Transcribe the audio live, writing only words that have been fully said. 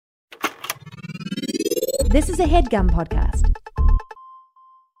This is a HeadGum podcast.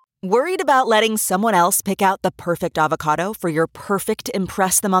 Worried about letting someone else pick out the perfect avocado for your perfect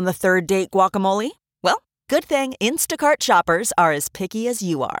impress-them-on-the-third-date guacamole? Well, good thing Instacart shoppers are as picky as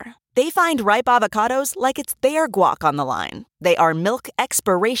you are. They find ripe avocados like it's their guac on the line. They are milk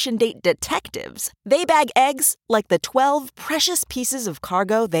expiration date detectives. They bag eggs like the 12 precious pieces of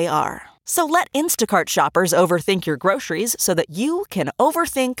cargo they are. So let Instacart shoppers overthink your groceries so that you can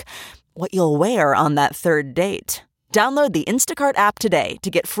overthink what you'll wear on that third date. Download the Instacart app today to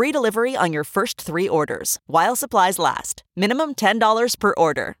get free delivery on your first 3 orders, while supplies last. Minimum $10 per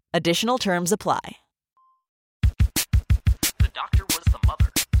order. Additional terms apply. The doctor was the mother.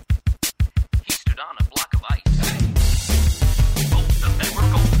 He stood on a block of ice. Both of them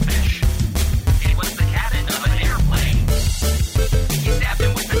were goldfish. She was the cabin of an airplane. He stabbed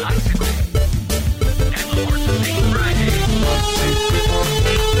him with an icicle. And the horse of St. Friday.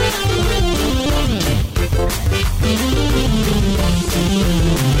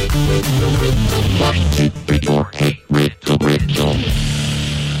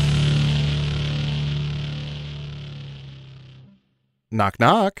 Knock,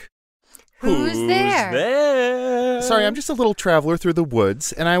 knock. Who's there? Sorry, I'm just a little traveler through the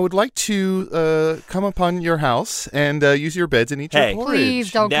woods, and I would like to come upon your house and use your beds and eat Hey. your porridge.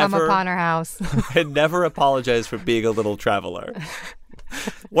 Please don't come Never- upon our house. And never apologize for being a little traveler.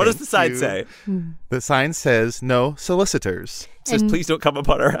 What does the sign you. say? The sign says no solicitors. It says, And- please don't come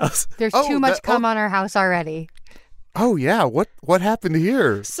upon our house. There's Oh, too much that- cum on our house already. Oh yeah, what happened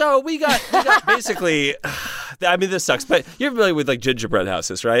here? So we got basically, I mean, this sucks, but you're familiar with like gingerbread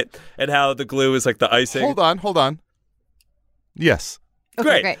houses, right? And how the glue is like the icing. Hold on. Yes.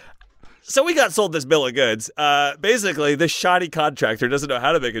 Okay, Great. So we got sold this bill of goods. Basically, this shoddy contractor doesn't know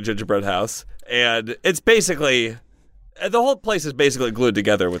how to make a gingerbread house. And it's basically, the whole place is basically glued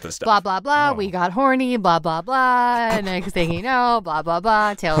together with this stuff. Blah, blah, blah. We got horny, blah, blah, blah. And next thing you know, blah, blah,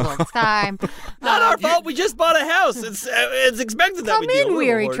 blah. Tales all this time. Not our fault. We just bought a house. It's expected that Come we do a in, little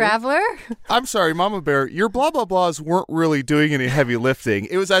weary horny. traveler. I'm sorry, Mama Bear. Your blah blah blahs weren't really doing any heavy lifting.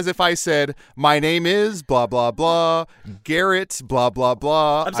 It was as if I said, "My name is blah blah blah, Garrett blah blah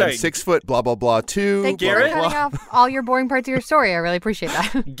blah. I'm sorry. 6 foot blah blah blah too." Thank blah, you for Garrett? blah, cutting blah. off all your boring parts of your story. I really appreciate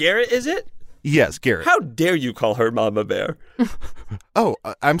that. Garrett, is it? Yes, Garrett. How dare you call her Mama Bear? Oh,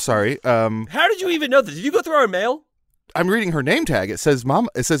 I'm sorry. How did you even know this? Did you go through our mail? I'm reading her name tag. It says Mama.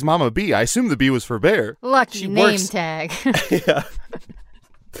 It says Mama B. I assume the B was for bear. Lucky She name works- tag. Yeah.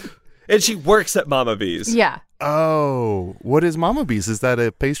 And she works at Mama B's. Yeah. Oh, what is Mama B's? Is that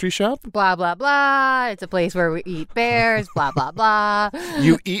a pastry shop? Blah, blah, blah. It's a place where we eat bears. Blah, blah, blah.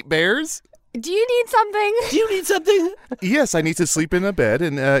 You eat bears? Do you need something? Do you need something? Yes, I need to sleep in a bed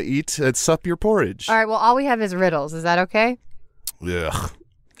and eat sup your porridge. All right, well, all we have is riddles. Is that okay? Ugh.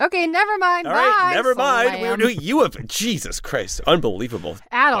 Okay, never mind. All Bye. right, never mind. We were Slam. doing you have Jesus Christ, unbelievable.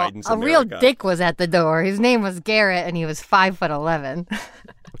 Adel, Biden's a real America. dick was at the door. His name was Garrett, and he was 5'11".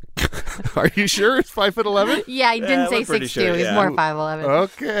 Are you sure it's 5'11"? Yeah, he didn't say we're pretty 6'2". sure, He's yeah. more 5'11".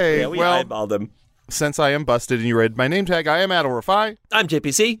 Okay. Yeah, we well, eyeballed him. since I am busted and you read my name tag, I am Adel Rafai. I'm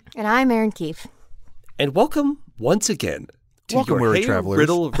JPC, And I'm Aaron Keefe. and welcome once again to Welcome, your weary Hey travelers.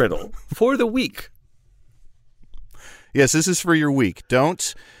 Riddle for the week. Yes, this is for your week.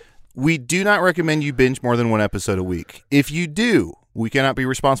 We do not recommend you binge more than one episode a week. If you do, we cannot be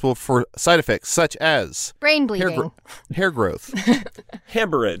responsible for side effects such as Brain bleeding. hair growth,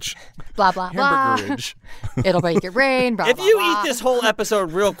 Hamburgage. Blah, blah, blah. hamburgerage. It'll break your brain. Blah, If blah, you blah. eat this whole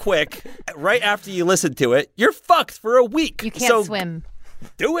episode real quick, right after you listen to it, you're fucked for a week. You can't so swim.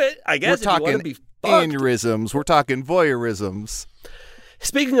 Do it, I We're guess, if you want talking to be fucked. aneurysms. We're talking voyeurisms.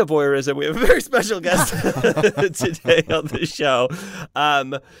 Speaking of voyeurism, we have a very special guest today on the show.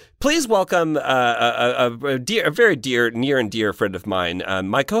 Please welcome a very near and dear friend of mine,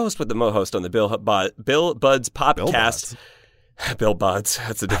 my co-host with the Mo-host on the Bill Buds Popcast. Bill Buds.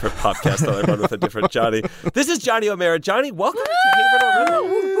 That's a different podcast that I run with a different Johnny. This is Johnny O'Mara. Johnny, welcome to Hey Riddle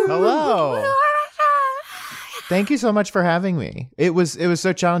Riddle. Hello. Thank you so much for having me. It was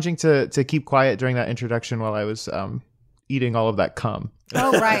so challenging to keep quiet during that introduction while I was eating all of that cum.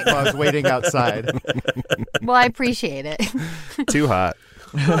 Oh, right. While I was waiting outside. Well, I appreciate it. Too hot.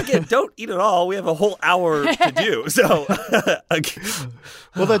 Well, again, don't eat it all. We have a whole hour to do. So,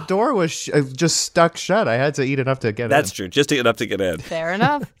 Well, the door was just stuck shut. I had to eat enough to get that's in. true. Just enough to get in. Fair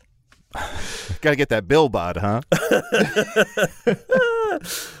enough. Got to get that bill bod, huh?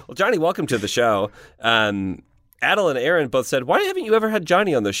 Well, Johnny, welcome to the show. Adel and Aaron both said, "Why haven't you ever had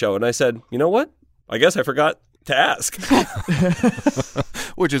Johnny on the show?" And I said, "You know what? I guess I forgot to ask.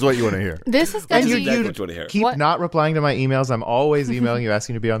 Which is what you want to hear. This is going And to you- be. Exactly what you want to hear. Keep What? not replying to my emails. I'm always emailing you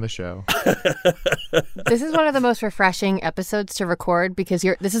asking to be on the show. This is one of the most refreshing episodes to record because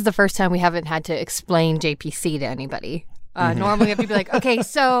this is the first time we haven't had to explain JPC to anybody. Normally we have to be like, okay,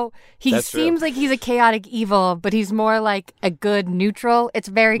 so he That's true. seems like he's a chaotic evil, but he's more like a good neutral. It's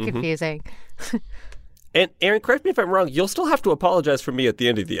very Mm-hmm. confusing. And Aaron, correct me if I'm wrong, you'll still have to apologize for me at the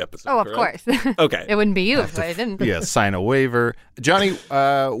end of the episode. Oh, of correct? course. Okay. It wouldn't be you if I didn't. Yeah, sign a waiver. Johnny,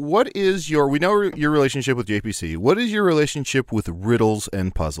 what is we know your relationship with JPC. What is your relationship with riddles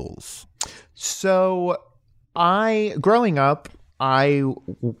and puzzles? So, growing up,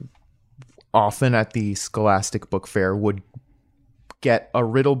 often at the Scholastic Book Fair would get a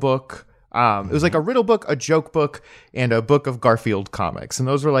riddle book. It was like a riddle book, a joke book, and a book of Garfield comics, and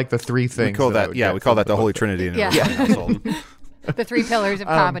those were like the three things. We call I that would yeah, get we call from that the Holy book Trinity in Yeah. our household. The three pillars of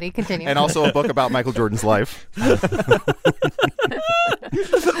comedy. Continue. And also a book about Michael Jordan's life.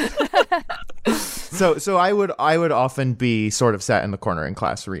 fair. So I would often be sort of sat in the corner in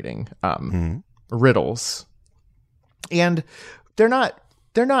class reading riddles, and they're not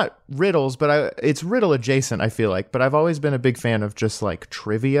riddles, but it's riddle adjacent, I feel like. But I've always been a big fan of just like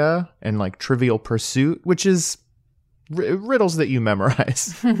trivia and like Trivial Pursuit, which is riddles that you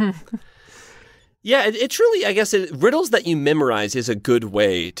memorize. Yeah, it truly, I guess, riddles that you memorize is a good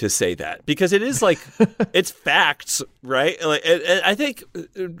way to say that because it is like, it's facts, right? Like, I think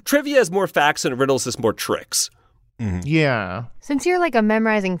trivia is more facts and riddles is more tricks. Yeah. Since you're like a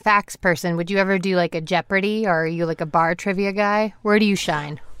memorizing facts person, would you ever do like a Jeopardy, or are you like a bar trivia guy? Where do you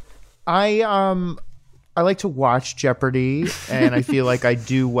shine? I like to watch Jeopardy, and I feel like I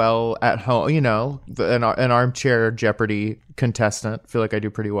do well at home. You know, an armchair Jeopardy contestant. I feel like I do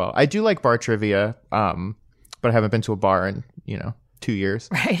pretty well. I do like bar trivia, but I haven't been to a bar in 2 years.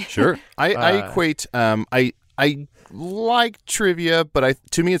 Right. Sure. I equate I like trivia, but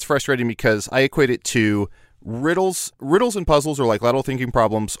to me it's frustrating because I equate it to riddles and puzzles, or like lateral thinking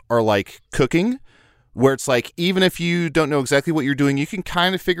problems, are like cooking, where it's like even if you don't know exactly what you're doing, you can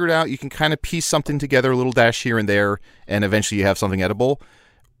kind of figure it out. You can kind of piece something together, a little dash here and there, and eventually you have something edible.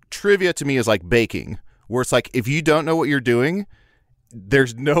 Trivia to me is like baking, where it's like if you don't know what you're doing,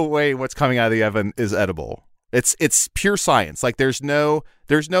 there's no way what's coming out of the oven is edible. It's pure science. Like there's no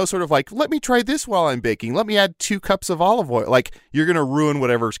sort of like, let me try this while I'm baking. Let me add 2 cups of olive oil. Like you're going to ruin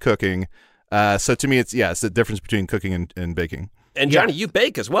whatever's cooking. So to me, it's the difference between cooking and baking. And Johnny, you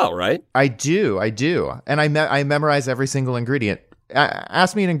bake as well, right? I do, and I memorize every single ingredient.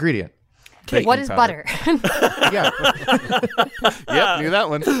 Ask me an ingredient. What is powder. butter? Yeah. Yep, knew that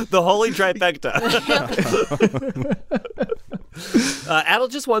one. The holy trifecta. Adel,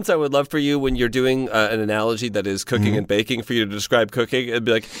 just once I would love for you, when you're doing an analogy that is cooking and baking, for you to describe cooking and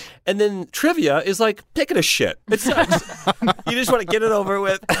be like, and then trivia is like taking a shit. It sucks. You just want to get it over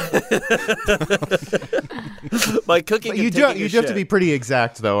with. Like cooking. You and do taking a have to shit. be pretty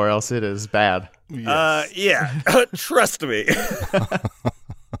exact though, or else it is bad. Yeah. Trust me.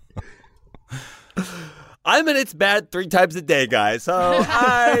 I'm in It's Bad 3 times a day, guys, so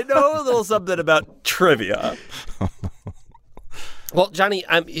I know a little something about trivia. Well, Johnny,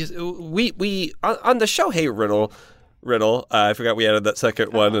 we on the show, Hey Riddle, I forgot we added that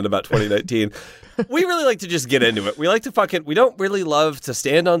second one in about 2019. We really like to just get into it. We like to we don't really love to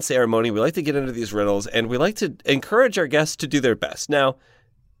stand on ceremony. We like to get into these riddles, and we like to encourage our guests to do their best. Now,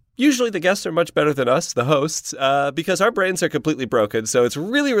 usually the guests are much better than us, the hosts, because our brains are completely broken. So it's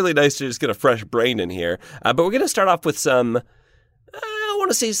really, really nice to just get a fresh brain in here. But we're going to start off with some, I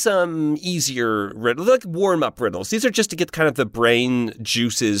want to say some easier riddles, like warm-up riddles. These are just to get kind of the brain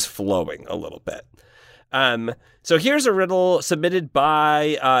juices flowing a little bit. So here's a riddle submitted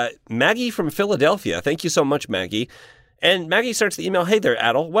by Maggie from Philadelphia. Thank you so much, Maggie. And Maggie starts the email, "Hey there,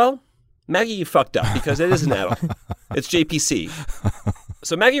 Adel." Well, Maggie, you fucked up because it isn't Adel. It's JPC.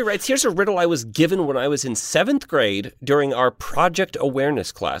 So Maggie writes, "Here's a riddle I was given when I was in 7th grade during our Project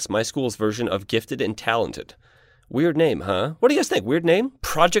Awareness class, my school's version of Gifted and Talented." Weird name, huh? What do you guys think? Weird name?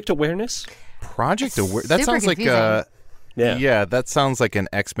 Project Awareness? Project Awareness. That super sounds like confusing. Yeah. that sounds like an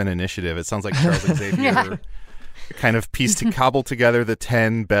X-Men initiative. It sounds like Charles Xavier kind of pieced to cobble together the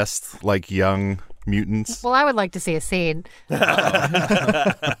 10 best like young mutants. Well, I would like to see a scene.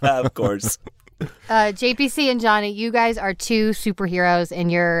 Of course. JPC and Johnny, you guys are 2 superheroes,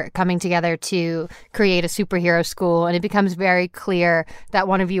 and you're coming together to create a superhero school, and it becomes very clear that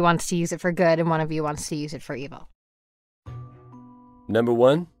one of you wants to use it for good and one of you wants to use it for evil. Number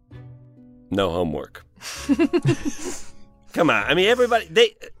 1, no homework. Come on. I mean, everybody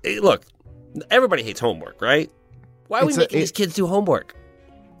hates homework, right? Why are we making these kids do homework?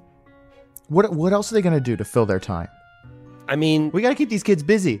 What else are they going to do to fill their time? I mean, We got to keep these kids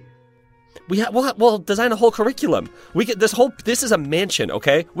busy. we'll design a whole curriculum. We can this is a mansion,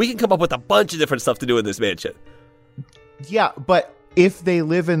 okay? We can come up with a bunch of different stuff to do in this mansion. Yeah, but if they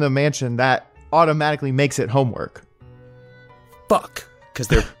live in the mansion, that automatically makes it homework. Fuck,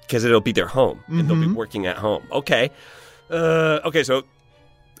 because it'll be their home and they'll be working at home. Okay, okay. So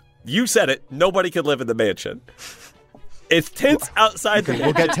you said it. Nobody can live in the mansion. It's tents outside the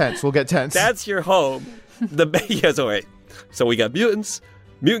We'll get tents. We'll get tents. That's your home. So wait. So we got mutant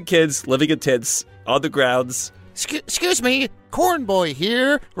kids living in tents on the grounds. Excuse me, Corn Boy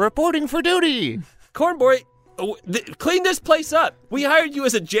here, reporting for duty. Corn Boy, clean this place up. We hired you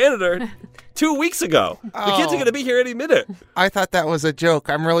as a janitor 2 weeks ago. The kids are going to be here any minute. I thought that was a joke.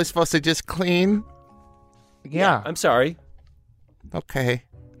 I'm really supposed to just clean? yeah. I'm sorry. Okay.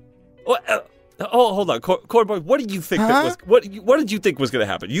 Hold on, Corn Boy. What did you think that was? What did you think was going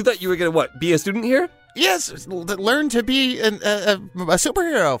to happen? You thought you were going to be a student here? Yes, learn to be a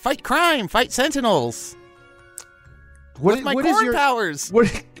superhero. Fight crime. Fight sentinels. With my corn powers.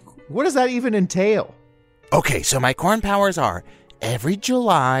 What does that even entail? Okay, so my corn powers are every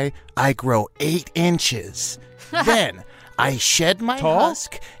July I grow 8 inches. Then I shed my Tall?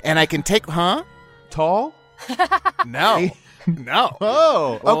 husk and I can take Tall? No. No.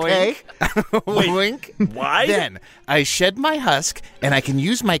 Oh, okay. Wink. Why? Then I shed my husk and I can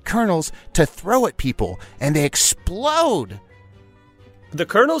use my kernels to throw at people and they explode. The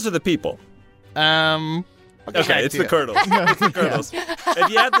kernels or the people? Okay, It's the kernels. It's the kernels. If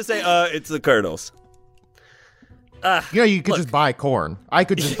you have to say, it's the kernels. You could just buy corn. I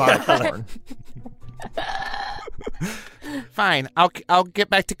could just buy corn. Fine. I'll get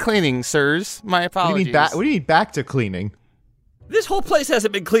back to cleaning, sirs. My What do apologies. you need back to cleaning? This whole place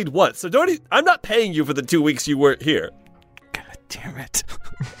hasn't been cleaned once, so I'm not paying you for the 2 weeks you weren't here. God damn it.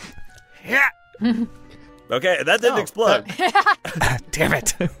 Yeah. Okay, that didn't explode. Damn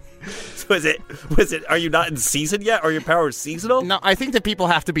it. So are you not in season yet? Are your powers seasonal? No, I think that people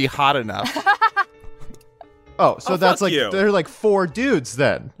have to be hot enough. Oh, so that's fuck like you. they're like 4 dudes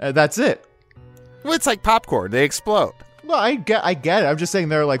then. That's it. Well, it's like popcorn. They explode. Well, I get it. I'm just saying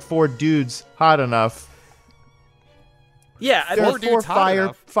there are like 4 dudes hot enough. Yeah, There are Four 4 dudes hot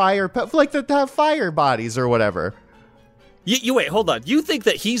enough. like that have fire bodies or whatever. you wait, hold on. You think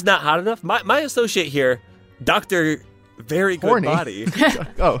that he's not hot enough? My associate here, Dr. Very Good Horny. Body.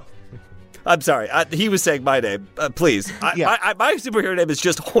 Oh, I'm sorry. He was saying my name. Please. Yeah. My superhero name is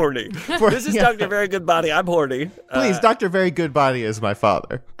just Horny. This is yeah. Dr. Very Good Body. I'm Horny. please, Dr. Very Good Body is my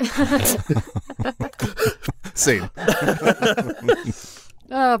father. Same.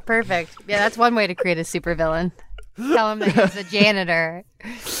 Oh, perfect. Yeah, that's one way to create a supervillain. Tell him that he's a janitor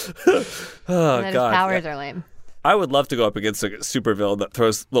Oh, and that God. his powers are lame. I would love to go up against a supervillain that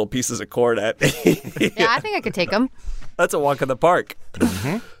throws little pieces of corn at me. Yeah, I think I could take him. That's a walk in the park.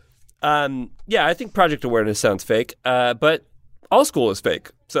 Yeah, I think Project Awareness sounds fake, but all school is fake.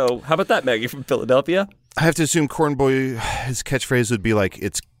 So how about that, Maggie from Philadelphia? I have to assume Corn Boy, his catchphrase would be like,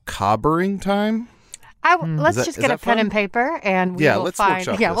 it's cobbering time? Let's that- just is get a that pen fun? and paper, and we Yeah, will let's find.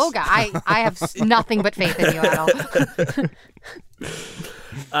 workshop Yeah, this. well, I have nothing but faith in you, Adel.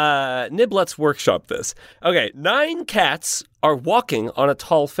 Nib, let's workshop this. Okay, 9 cats are walking on a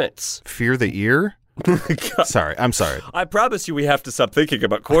tall fence. Fear the ear? Sorry, I'm sorry. I promise you we have to stop thinking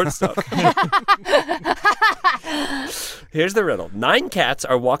about corn stuff. Here's the riddle. 9 cats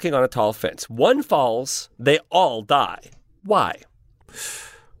are walking on a tall fence. One falls, they all die. Why?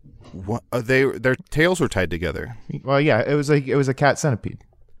 What, their tails were tied together. Well, yeah, it was a cat centipede.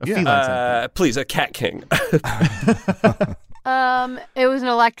 A feline centipede. Please, a cat king. It was an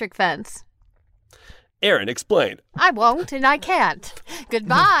electric fence. Aaron, explain. I won't, and I can't.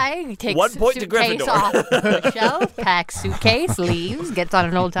 Goodbye. Takes 1 point to suitcase Gryffindor. off the shelf, packs suitcase, leaves, gets on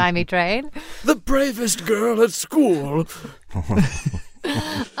an old-timey train. The bravest girl at school.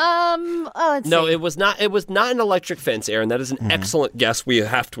 Let's No, see. it was not. It was not an electric fence, Aaron. That is an excellent guess. We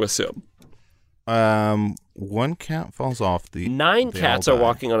have to assume. One cat falls off the 9 they cats all are die.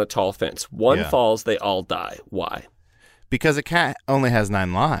 walking on a tall fence. One Yeah. falls, they all die. Why? Because a cat only has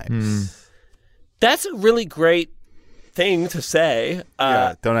 9 lives. That's a really great thing to say.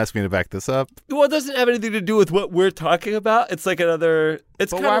 Yeah, don't ask me to back this up. Well, it doesn't have anything to do with what we're talking about. It's like another.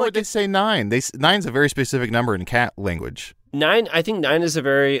 It's But kind why of would like they say 9? 9's a very specific number in cat language. 9. I think 9 is a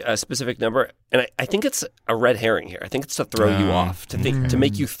very specific number, and I think it's a red herring here. I think it's to throw you off, to think, to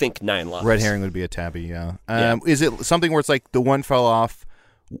make you think 9 lives. Red herring would be a tabby, yeah. Yeah. Is it something where it's like the one fell off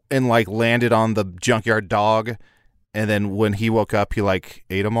and like landed on the junkyard dog, and then when he woke up, he like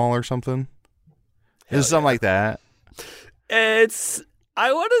ate them all or something? Is it something like that? It's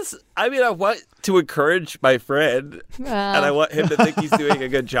I want to encourage my friend, and I want him to think he's doing a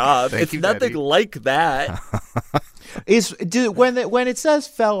good job. Thank It's you, nothing Daddy. like that. When it says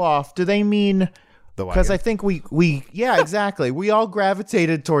fell off, do they mean? The Because I wagon. think we exactly. We all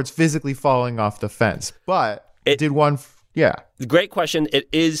gravitated towards physically falling off the fence, but did one? Great question. It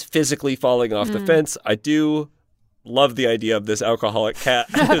is physically falling off the fence. I do love the idea of this alcoholic cat.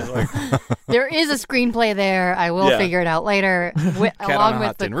 Like, There is a screenplay there. I will Yeah. figure it out later, Cat along on a with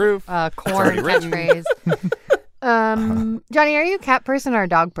hot the tin roof. corn already written. catchphrase. Johnny, are you a cat person or a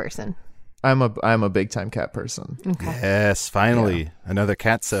dog person? I'm a big time cat person. Yes, finally another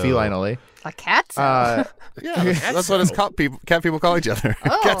cat. So Felinely. A cat? yeah, that's what it's called. Cat people call each other.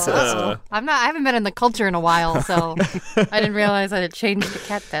 Cat so. I haven't been in the culture in a while, so I didn't realize that it changed to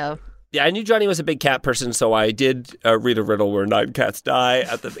cat though. yeah, I knew Johnny was a big cat person, so I did read a riddle where 9 cats die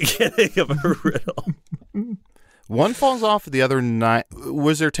at the beginning of a riddle. One falls off. The other 9.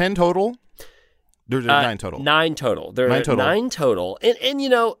 Was there 10 total? There's 9 total. 9 total. There are 9 total. 9 total. And you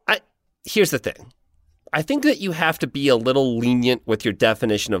know, here's the thing. I think that you have to be a little lenient with your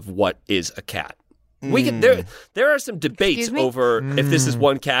definition of what is a cat. We can, there are some debates Excuse me? over if this is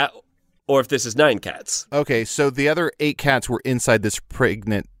 1 cat or if this is 9 cats. Okay, so the other 8 cats were inside this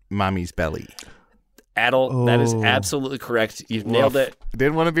pregnant mommy's belly. Adel, that is Oh. absolutely correct. You've nailed it.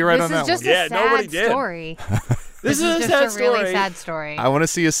 Didn't want to be right This on is that just one. Yeah, a nobody sad did. story. This is a just sad a really story. sad story. I want to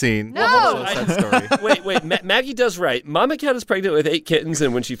see a scene. No! Also a sad story. Wait. Maggie does right. Mama cat is pregnant with 8 kittens,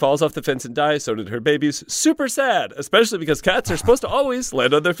 and when she falls off the fence and dies, so did her babies. Super sad, especially because cats are supposed to always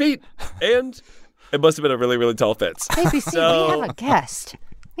land on their feet. And it must have been a really, really tall fence. JPC, So- we have a guest.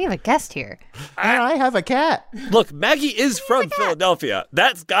 We have a guest here. And I have a cat. Look, Maggie is from Philadelphia.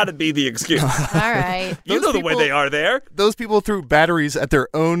 That's got to be the excuse. All right. You know the way people- they are there. Those people threw batteries at their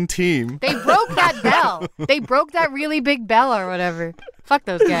own team. They broke that bell. They broke that really big bell or whatever. Fuck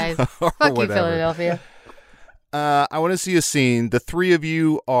those guys. Fuck you, whatever. Philadelphia. I want to see a scene. The 3 of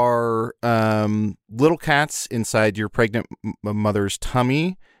you are little cats inside your pregnant mother's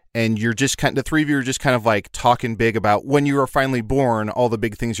tummy, and you're just the 3 of you are just kind of like talking big about when you are finally born, all the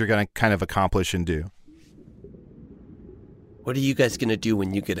big things you're going to kind of accomplish and do. What are you guys going to do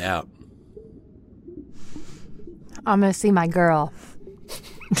when you get out? I'm going to see my girl.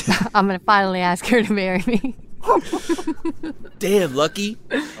 I'm going to finally ask her to marry me. Damn, Lucky.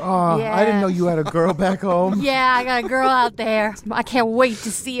 Oh, Yeah. I didn't know you had a girl back home. Yeah, I got a girl out there. I can't wait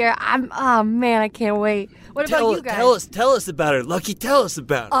to see her. Oh, man, I can't wait. What about you guys? Tell us about her. Lucky, tell us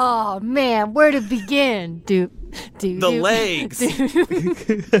about her. Oh, man, where to begin? The legs.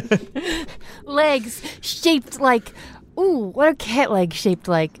 Legs shaped like, what are cat legs shaped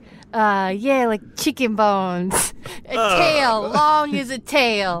like? Like chicken bones. A tail, long as a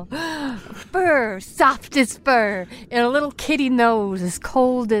tail. Fur, soft as fur. And a little kitty nose, as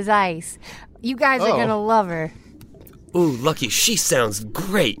cold as ice. You guys are gonna love her. Ooh, Lucky, she sounds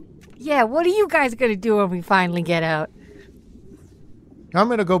great. Yeah, what are you guys gonna do when we finally get out? I'm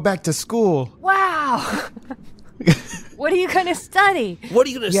gonna go back to school. Wow! What are you gonna study? What are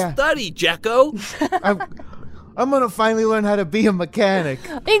you going to Yeah. study, Jacko? I'm gonna finally learn how to be a mechanic.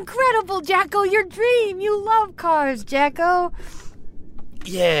 Incredible, Jacko, your dream! You love cars, Jacko!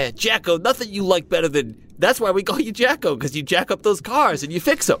 Yeah, Jacko, nothing you like better than... That's why we call you Jacko, because you jack up those cars and you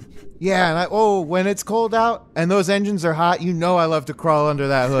fix them. Yeah, and when it's cold out and those engines are hot, you know I love to crawl under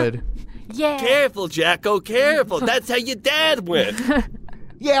that hood. Yeah. Careful, Jacko, careful. That's how your dad went.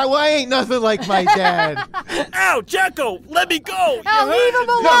 Yeah, well, I ain't nothing like my dad. Ow, Jacko, let me go. Now leave him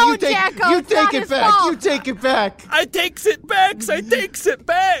alone, No, you take, Jacko! you It's not take it his back. fault. You take it back. I takes it back.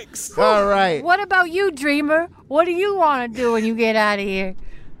 All right. What about you, Dreamer? What do you want to do when you get out of here?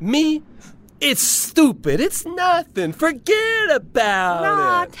 Me? It's stupid. It's nothing. Forget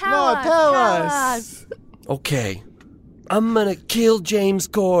about it. Tell us. Tell us. Okay. I'm gonna kill James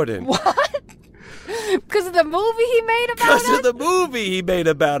Corden. Because of the movie he made about Because us? of the movie he made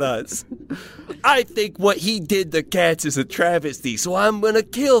about us. I think what he did to cats is a travesty, so I'm gonna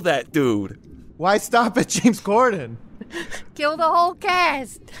kill that dude. Why stop at James Corden? Kill the whole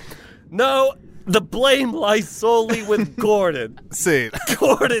cast. No, the blame lies solely with Gordon. See,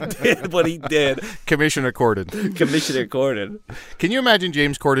 Gordon did what he did. Commissioner Corden. Commissioner Gordon. Can you imagine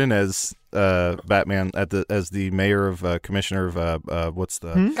James Corden as Batman as the mayor of commissioner of what's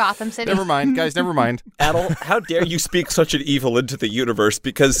the? Gotham City. Never mind, guys. Never mind. Adel, how dare you speak such an evil into the universe?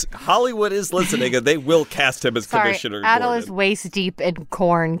 Because Hollywood is listening and they will cast him as Sorry, Commissioner Adel Gordon. is waist deep in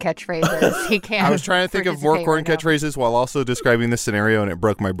corn catchphrases. He can't. I was trying to think of more corn participate catchphrases while also describing this scenario, and it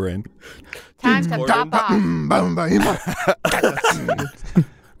broke my brain. right now. Time to pop off.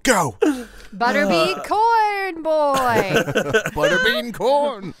 Go. Butterbean corn. corn boy. Butterbean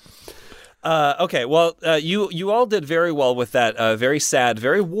corn. Okay, well, you all did very well with that very sad,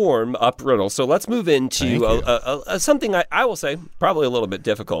 very warm up riddle. So let's move into something I will say probably a little bit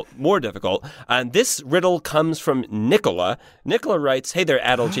difficult, more difficult. And this riddle comes from Nicola. Nicola writes, "Hey there,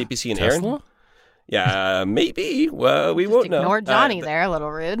 Adel, JPC, and Aaron." Tesla? Yeah, maybe. Well, we won't know. Ignore Johnny there, a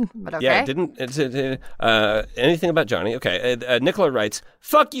little rude, but okay. Yeah, didn't anything about Johnny. Okay, Nicola writes,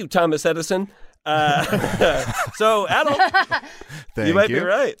 "Fuck you, Thomas Edison." So, Adel, you might be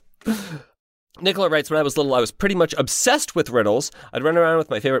right. Nicola writes, "When I was little, I was pretty much obsessed with riddles. I'd run around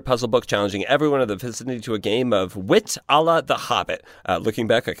with my favorite puzzle book, challenging everyone in the vicinity to a game of wit a la The Hobbit. Looking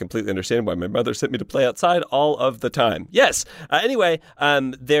back, I completely understand why my mother sent me to play outside all of the time." Yes. Anyway,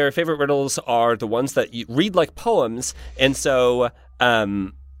 their favorite riddles are the ones that you read like poems, and so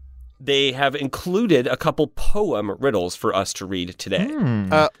they have included a couple poem riddles for us to read today.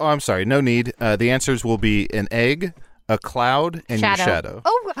 I'm sorry. No need. The answers will be an egg, a cloud, and your shadow.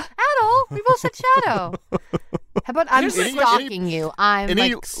 Oh, Adel, we both said shadow. How about I'm stalking you? I'm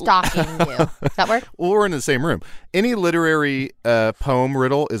stalking you. Does that work? Well, we're in the same room. Any literary poem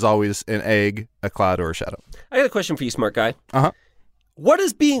riddle is always an egg, a cloud, or a shadow. I got a question for you, smart guy. Uh-huh. What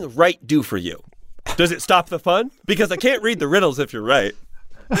does being right do for you? Does it stop the fun? Because I can't read the riddles if you're right.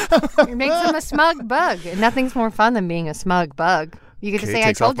 It makes him a smug bug. And nothing's more fun than being a smug bug. You get to say, "I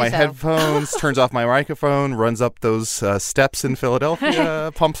Takes told off you my so." headphones, turns off my microphone, runs up those steps in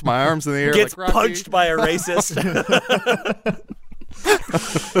Philadelphia, pumps my arms in the air Gets like Rocky. punched by a racist.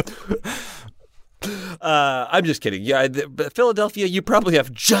 I'm just kidding. Yeah, Philadelphia, you probably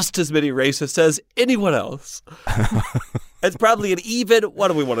have just as many racists as anyone else. It's probably an even, what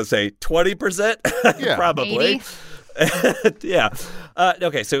do we want to say, 20%? Yeah. Probably. 80? Yeah.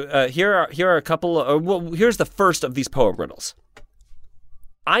 Okay, so here are a couple. Well, here's the first of these poem riddles.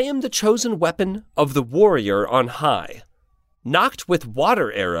 "I am the chosen weapon of the warrior on high. Knocked with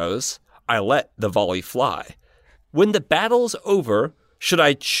water arrows, I let the volley fly. When the battle's over, should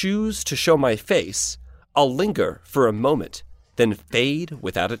I choose to show my face, I'll linger for a moment, then fade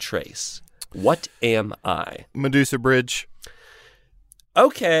without a trace. What am I?" Medusa Bridge.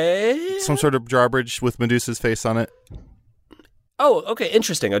 Okay. Some sort of drawbridge with Medusa's face on it. Oh, okay,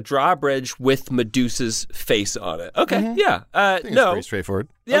 interesting. A drawbridge with Medusa's face on it. Okay, yeah. I think it's pretty straightforward.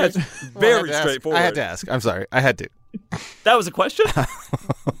 Yeah, it's very I had to straightforward. I had to ask. I'm sorry. I had to. That was a question?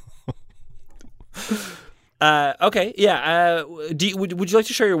 Okay, yeah. Would you like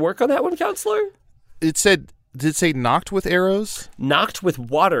to share your work on that one, Counselor? Did it say knocked with arrows? Knocked with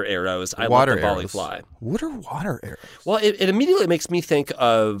water arrows, I let the volley fly. What are water arrows? Well, it immediately makes me think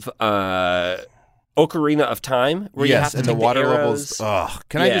of Ocarina of Time, where you have to and take the water arrows. levels.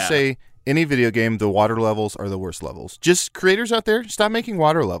 Can I just say, any video game, the water levels are the worst levels. Just creators out there, stop making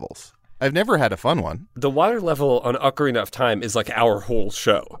water levels. I've never had a fun one. The water level on Ocarina of Time is like our whole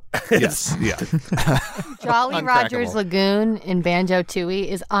show. Yes, yeah. Jolly Roger's Lagoon in Banjo-Tooie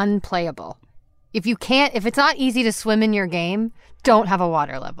is unplayable. If it's not easy to swim in your game, don't have a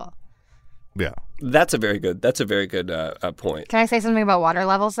water level. Yeah. That's a very good point. Can I say something about water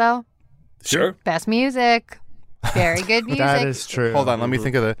levels, though? Sure. Best music. Very good music. That is true. Hold on, let me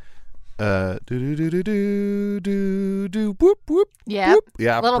think of the do do do do do do whoop whoop. Yeah. Whoop.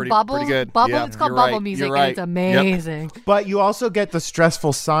 Yeah, little pretty, bubble. pretty good. Bubble. Yeah, It's called you're bubble right. music, You're and right. it's amazing. But you also get the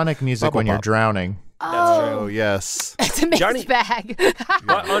stressful Sonic music Bubble when you're pop. drowning. Oh, yes. It's a mixed Johnny- bag.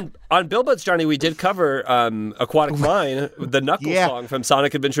 on Bill Butts, Johnny, we did cover Aquatic Mine, the Knuckles song from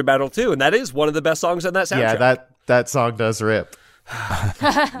Sonic Adventure Battle 2, and that is one of the best songs on that soundtrack. Yeah, that song does rip.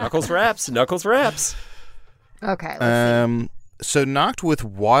 Knuckles raps. Okay, let's see. So knocked with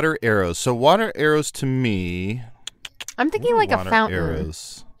water arrows. So water arrows to me. I'm thinking like a Water fountain.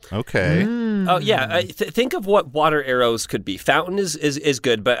 arrows. Okay. Oh yeah, think of what water arrows could be. Fountain is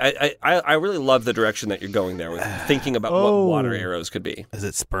good, but I really love the direction that you're going there with thinking about what water arrows could be. Is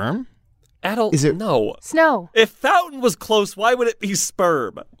it sperm? Adult? Is it- No. Snow. If fountain was close, why would it be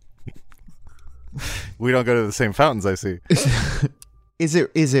sperm? We don't go to the same fountains, I see. Is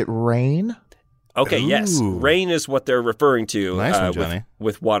it rain? Okay, yes. Ooh. Rain is what they're referring to Nice one, Johnny.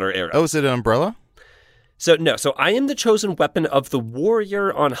 with water arrows. Oh, is it an umbrella? So I am the chosen weapon of the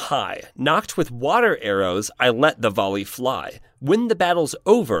warrior on high. Knocked with water arrows, I let the volley fly. When the battle's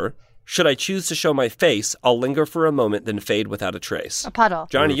over, Should I choose to show my face, I'll linger for a moment, then fade without a trace. A puddle.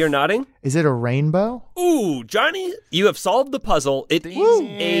 Johnny, you're nodding? Is it a rainbow? Ooh, Johnny, you have solved the puzzle. It is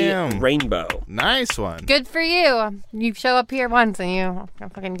a Damn. rainbow. Nice one. Good for you. You show up here once and you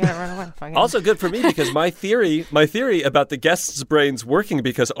fucking get it right away. Fucking- Also good for me because my theory about the guests' brains working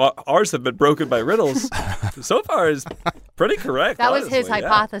because ours have been broken by riddles so far is pretty correct. that was his honestly, yeah.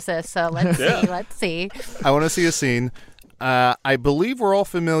 hypothesis. So let's Yeah. see. Let's see. I want to see a scene. I believe we're all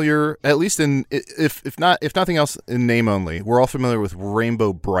familiar, at least in if nothing else in name only. We're all familiar with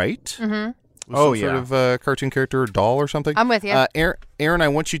Rainbow Bright. Mm-hmm. Oh, Sort of cartoon character, or doll or something. I'm with you. Aaron, I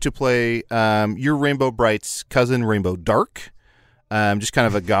want you to play your Rainbow Bright's cousin, Rainbow Dark. Just kind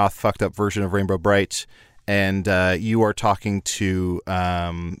of a goth, fucked up version of Rainbow Bright. And you are talking to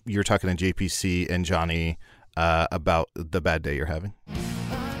JPC and Johnny about the bad day you're having.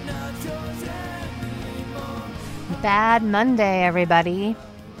 Bad Monday, everybody.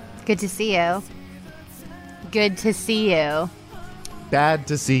 Good to see you. Good to see you. Bad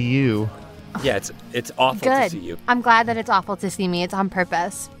to see you. Yeah, it's awful to Good. see you. I'm glad that it's awful to see me. It's on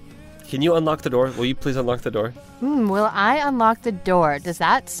purpose. Can you unlock the door? Will you please unlock the door? Will I unlock the door? Does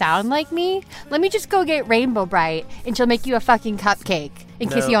that sound like me? Let me just go get Rainbow Bright, and she'll make you a fucking cupcake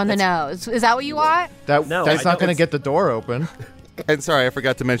and kiss No, you on the nose. Is that what you want? That's No, not I going to don't- get the door open. And sorry, I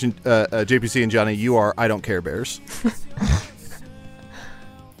forgot to mention JPC and Johnny, you are I Don't Care Bears.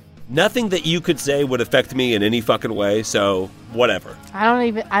 Nothing that you could say would affect me in any fucking way, so whatever. I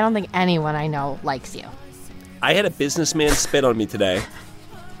don't think anyone I know likes you. I had a businessman spit on me today.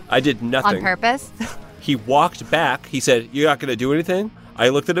 I did nothing. On purpose? He walked back. He said, "You're not going to do anything?" I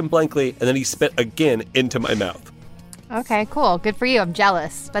looked at him blankly, and then he spit again into my mouth. Okay, cool. Good for you. I'm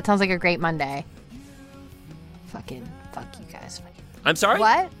jealous. That sounds like a great Monday. Fucking fuck you guys. I'm sorry?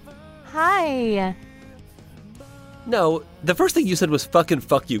 What? Hi. No, the first thing you said was fucking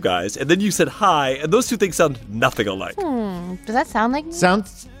fuck you guys, and then you said hi, and those two things sound nothing alike. Does that sound like me?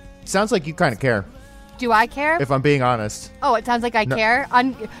 Sounds like you kind of care, Do I care? if I'm being honest. Oh, it sounds like I care?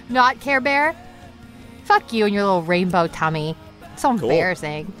 Not Care Bear? Fuck you and your little rainbow tummy. It's so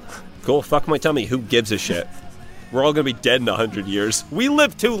embarrassing. Cool, fuck my tummy. Who gives a shit? We're all going to be dead in 100 years. We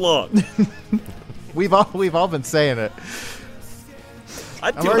live too long. We've all been saying it.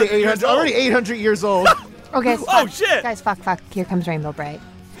 I'm I'm already 800 years old. Okay. Oh, shit! Guys, fuck. Here comes Rainbow Bright.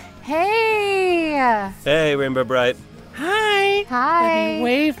 Hey! Hey, Rainbow Bright. Hi. Hi. Let me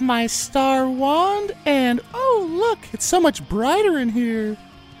wave my star wand, and oh, look, it's so much brighter in here.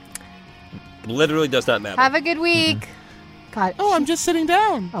 Literally does not matter. Have a good week. God. Oh, I'm just sitting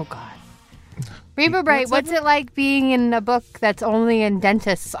down. Oh, God. Rainbow Bright, what's it like being in a book that's only in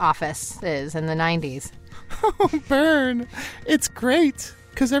dentists' offices in the 90s? Oh, burn. It's great,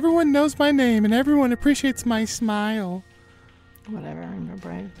 because everyone knows my name and everyone appreciates my smile. Whatever, Rainbow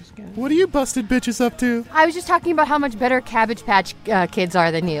Bright. Just kidding. What are you busted bitches up to? I was just talking about how much better Cabbage Patch kids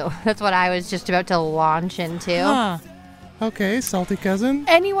are than you. That's what I was just about to launch into. Huh. Okay, salty cousin.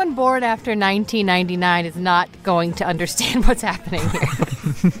 Anyone born after 1999 is not going to understand what's happening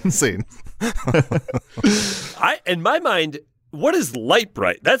here. Scene. In my mind, what is light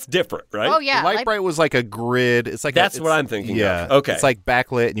bright? That's different, right? Oh, yeah. Light Bright was like a grid. It's like That's what I'm thinking of. Yeah. Okay. It's like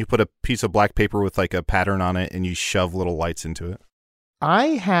backlit, and you put a piece of black paper with like a pattern on it, and you shove little lights into it. I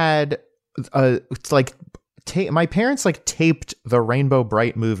had it's like my parents like taped the Rainbow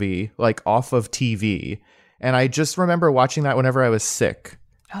Bright movie like off of TV, and I just remember watching that whenever I was sick.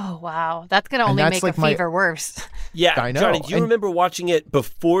 Oh, wow. That's going to And only that's make like a fever worse. Yeah, I know. Johnny, do you And- remember watching it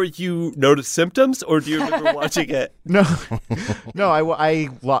before you noticed symptoms, or do you remember watching it? No, I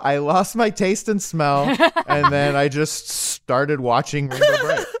lost my taste and smell, and then I just started watching Rainbow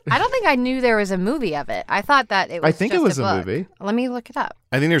Bright. I don't think I knew there was a movie of it. I thought that it was I think it just was a book. movie. Let me look it up.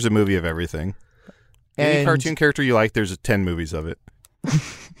 I think there's a movie of everything. Any And- cartoon character you like, there's 10 movies of it.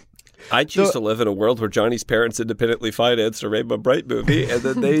 I choose to live in a world where Johnny's parents independently financed a Rainbow Bright movie, and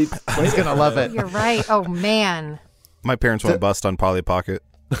then they He's gonna love it. You're right. Oh, man. My parents went bust on Polly Pocket.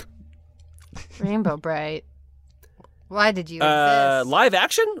 Rainbow Bright. Why did you exist? live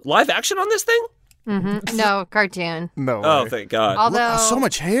action on this thing. No, cartoon. No. Oh, way. thank God. Although So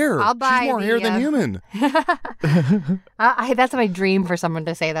much hair. I'll buy She's more the, hair than human. that's my dream for someone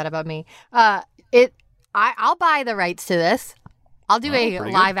to say that about me. I'll buy the rights to this. I'll do a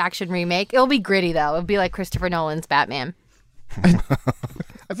pretty live action remake. It'll be gritty though. It'll be like Christopher Nolan's Batman.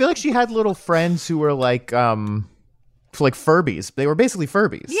 I feel like she had little friends who were like Furbies. They were basically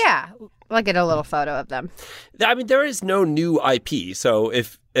Furbies. Yeah, I'll get a little photo of them. I mean, there is no new IP, so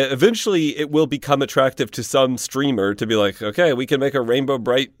if eventually it will become attractive to some streamer to be like, okay, we can make a Rainbow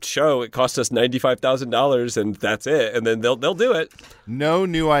Bright show. It costs us $95,000 and that's it. And then they'll do it. No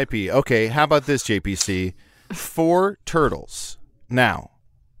new IP. Okay, how about this, JPC? 4 turtles. Now,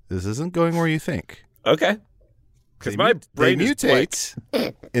 this isn't going where you think. Okay. Because my brain they is blank.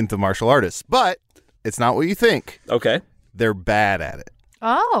 mutate into martial artists, but it's not what you think. Okay. They're bad at it.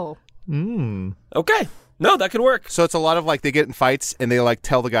 Oh. Okay. No, that could work. So it's a lot of like they get in fights and they like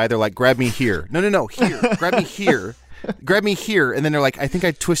tell the guy, they're like, grab me here. No, here. Grab me here. Grab me here. And then they're like, I think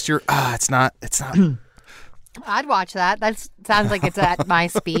I twist your, it's not. I'd watch that. That sounds like it's at my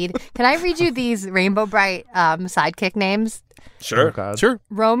speed. Can I read you these Rainbow Bright sidekick names? Sure. Oh, God. Sure.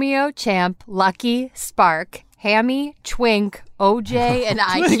 Romeo, Champ, Lucky, Spark, Hammy, Twink, OJ, and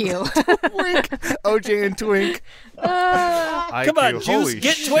IQ. Twink. OJ and Twink. Come on, IQ. Juice, Holy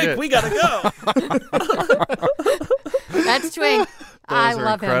get shit. Twink. We got to go. That's Twink. I Those are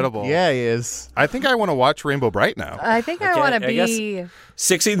love incredible. Yeah, he is. I think I want to watch Rainbow Bright now. him. I think I Okay, want to I guess- be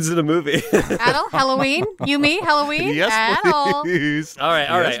Six scenes in a movie. Adel, Halloween. You, me, Halloween. Yes, Adel. please. All right.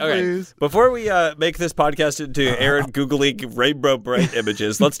 Yes, please. Before we make this podcast into Aaron Googling Rainbow Bright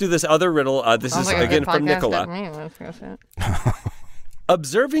images, let's do this other riddle. This Sounds is, like a again, good from podcast. Nicola.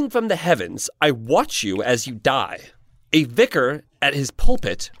 Observing from the heavens, I watch you as you die. A vicar at his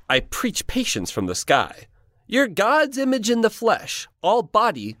pulpit, I preach patience from the sky. You're God's image in the flesh, all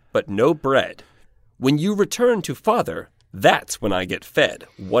body, but no bread. When you return to Father, that's when I get fed.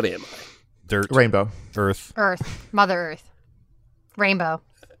 What am I? Dirt. Rainbow. Earth. Earth. Mother Earth. Rainbow.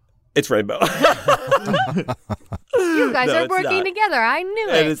 It's Rainbow. You guys No, are it's working not. together. I knew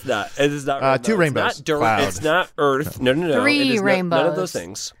It it. is not. It is not. Rainbow. Two rainbows. It's not dirt. Cloud. It's not Earth. No. 3 It is none of rainbows. those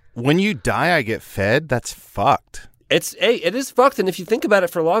things. When you die, I get fed? That's fucked. It is fucked, and if you think about it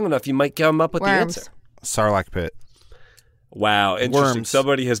for long enough, you might come up with Worms. the answer. Sarlacc pit. Wow, interesting. Worms.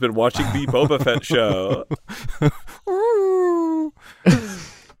 Somebody has been watching the Boba Fett show.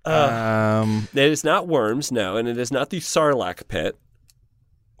 It is not worms, no, and it is not the Sarlacc pit.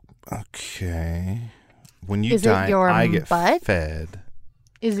 Okay. When you Is it die, your I get butt? fed.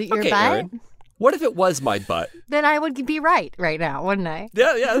 Is it your Okay, butt? Aaron. What if it was my butt? Then I would be right now, wouldn't I?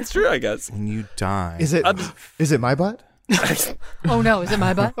 Yeah, that's true, I guess. When you die. Is it my butt? Oh no, is it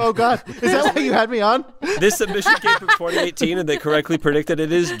my butt? Oh, God. Is that why you had me on? This submission came from 2018, and they correctly predicted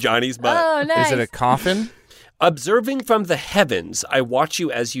it is Johnny's butt. Oh, nice. Is it a coffin? Observing from the heavens, I watch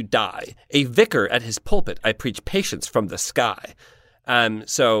you as you die. A vicar at his pulpit, I preach patience from the sky.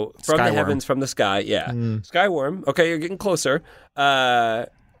 So from the Skyworm. heavens, from the sky, yeah. Skyworm. Okay, you're getting closer. Elder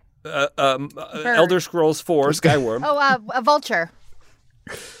Scrolls 4, Skyworm. Oh, a vulture.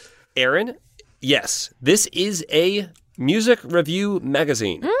 Aaron, yes, this is a music review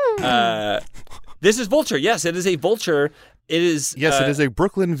magazine. This is Vulture. Yes, it is a Vulture. It is. Yes, it is a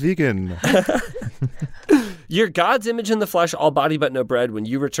Brooklyn vegan. You're God's image in the flesh, all body but no bread. When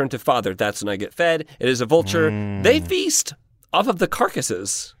you return to Father, that's when I get fed. It is a vulture. They feast off of the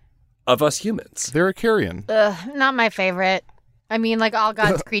carcasses of us humans. They're a carrion. Not my favorite. I mean, like all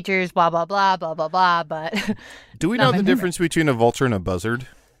God's creatures, blah blah blah blah blah blah. But Do we know the difference between a vulture and a buzzard?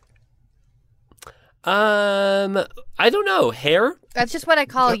 I don't know. Hair? that's just what I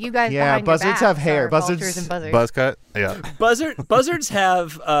call you guys. Yeah, behind your buzzards have backs hair. are Buzzards- vultures and buzzards. Buzz cut? Yeah. Buzzards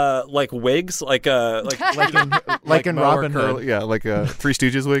have like wigs, like Like in Moe or Robin Curly- Hood. Yeah, like Three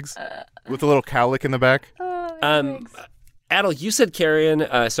Stooges wigs with a little cowlick in the back. Adel, you said carrion,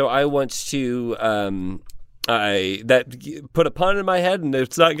 so I want to put a pun in my head, and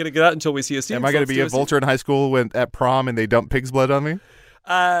it's not going to get out until we see a scene. Am I going to be a vulture in high school at prom and they dump pig's blood on me?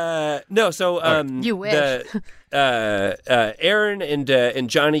 No. So You wish. Aaron and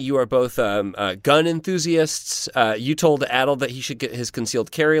Johnny, you are both gun enthusiasts. You told Adel that he should get his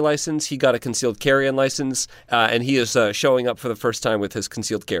concealed carry license. He got a concealed carry-on license, and he is showing up for the first time with his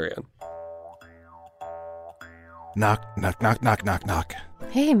concealed carry-on. Knock, knock, knock, knock, knock, knock.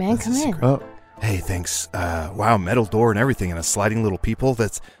 Hey man, come in. Oh, Hey, thanks. Wow, metal door and everything, and a sliding little peephole.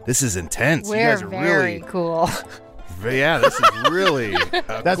 This is intense. You We're guys are very really, cool. yeah. This is really.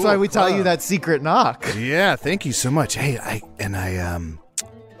 that's cool why we tell you club. that secret knock. Yeah, thank you so much. Hey, I'm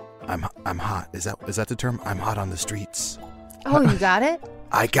hot. Is that the term? I'm hot on the streets. Oh, you got it?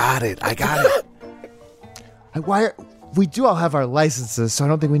 I got it. We do all have our licenses, so I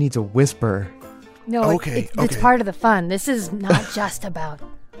don't think we need to whisper. No, Okay, it's okay. part of the fun. This is not just about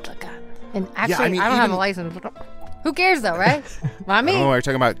the gun. And actually, I mean, I don't have a even- license. Who cares though, right? Not me. Oh, we're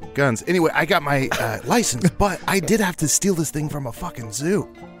talking about guns. Anyway, I got my license, but I did have to steal this thing from a fucking zoo.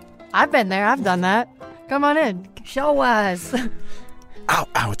 I've been there. I've done that. Come on in. Show us.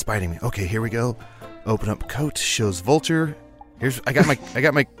 Ow, it's biting me. Okay, here we go. Open up coat, shows vulture. I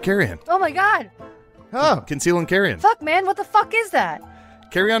got my carry-on. Oh my god. Oh, Conceal and carry-on. Fuck, man. What the fuck is that?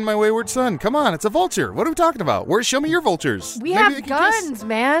 Carry on, my wayward son. Come on, it's a vulture. What are we talking about? Show me your vultures. We Maybe they have can kiss. guns,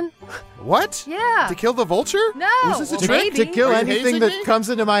 man. What? Yeah. To kill the vulture? No. Was this a Well, trick? maybe. to kill Are you anything hazing that me? comes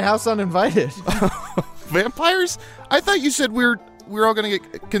into my house uninvited. Vampires? I thought you said we're all gonna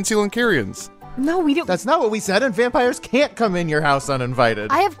get conceal and carry-ons. No, we don't. That's not what we said, and vampires can't come in your house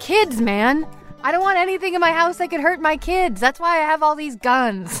uninvited. I have kids, man. I don't want anything in my house that could hurt my kids. That's why I have all these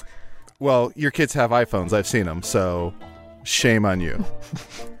guns. Well, your kids have iPhones. I've seen them, so shame on you.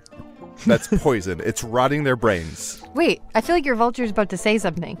 That's poison. It's rotting their brains. Wait, I feel like your vulture's about to say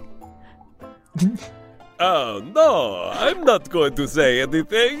something. Oh, no, I'm not going to say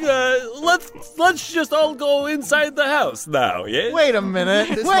anything. Let's just all go inside the house now, yeah? Wait a minute.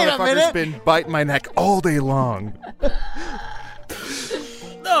 This Wait a motherfucker's minute. been biting my neck all day long.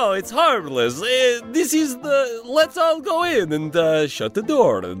 No, it's harmless. This is let's all go in and shut the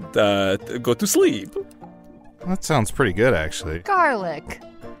door and go to sleep. That sounds pretty good, actually. Garlic.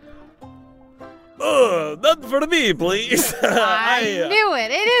 Oh, not for me, please. I knew it.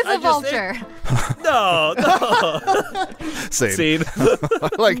 It is I a just vulture. No. Same. Scene. I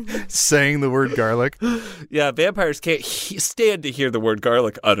like saying the word garlic. Yeah, vampires can't stand to hear the word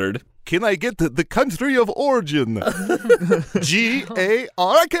garlic uttered. Can I get the country of origin? G-A-R.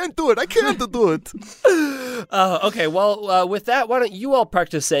 I can't do it. I can't do it. Okay, well, with that, why don't you all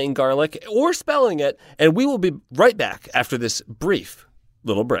practice saying garlic or spelling it, and we will be right back after this brief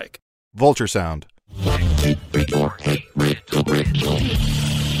little break. Vulture sound.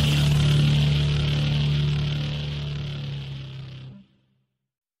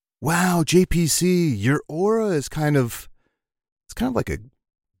 Wow, JPC, your aura is kind of like a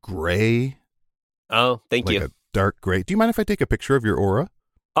gray, Oh, thank like you. a dark gray. Do you mind if I take a picture of your aura?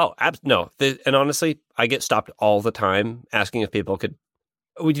 Oh, no. And honestly, I get stopped all the time asking if people could.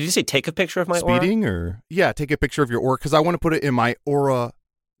 Oh, did you say take a picture of my aura? Speeding or yeah, take a picture of your aura because I want to put it in my aura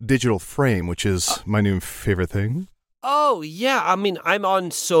digital frame, which is my new favorite thing. Oh, yeah. I mean, I'm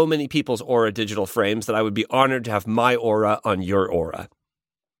on so many people's aura digital frames that I would be honored to have my aura on your aura.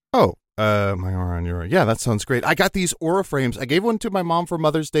 Oh, my aura on your aura. Yeah, that sounds great. I got these aura frames. I gave one to my mom for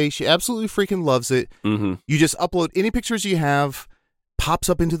Mother's Day. She absolutely freaking loves it. Mm-hmm. You just upload any pictures you have, pops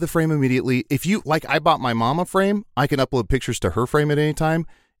up into the frame immediately. If you like, I bought my mom a frame. I can upload pictures to her frame at any time.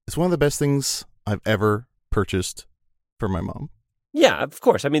 It's one of the best things I've ever purchased for my mom. Yeah, of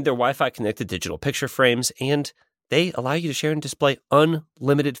course. I mean, they're Wi-Fi connected digital picture frames, and they allow you to share and display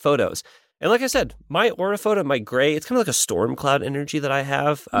unlimited photos. And like I said, my aura photo, my gray, it's kind of like a storm cloud energy that I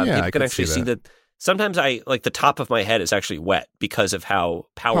have. Yeah, people I can can actually see see that. Sometimes the top of my head is actually wet because of how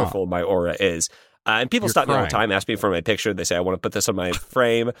powerful my aura is. And people You're stop me all the crying. time, ask me for my picture. They say, I want to put this on my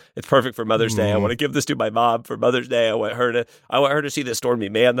frame. It's perfect for Mother's Day. I want to give this to my mom for Mother's Day. I want her to see this stormy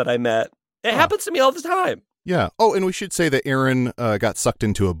man that I met. It happens to me all the time. Yeah. Oh, and we should say that Aaron got sucked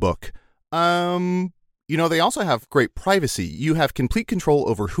into a book. They also have great privacy. You have complete control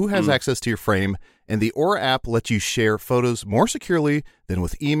over who has access to your frame, and the Aura app lets you share photos more securely than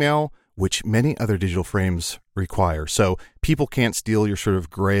with email, which many other digital frames require. So people can't steal your sort of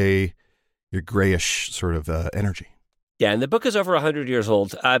your grayish sort of energy. Yeah, and the book is over 100 years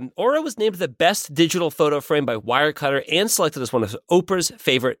old. Aura was named the best digital photo frame by Wirecutter and selected as one of Oprah's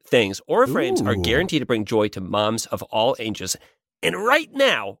favorite things. Aura frames are Ooh. guaranteed to bring joy to moms of all ages. And right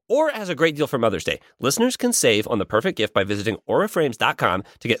now, Aura has a great deal for Mother's Day. Listeners can save on the perfect gift by visiting auraframes.com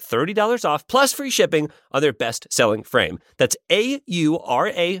to get $30 off plus free shipping on their best-selling frame. That's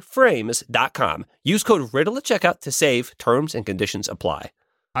AURA frames.com. Use code RIDDLE at checkout to save. Terms and conditions apply.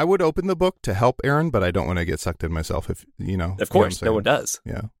 I would open the book to help Aaron, but I don't want to get sucked in myself if, you know. Of course, no one does.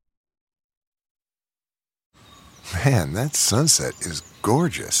 Yeah. Man, that sunset is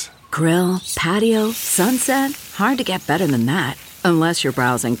gorgeous. Grill, patio, sunset. Hard to get better than that. Unless you're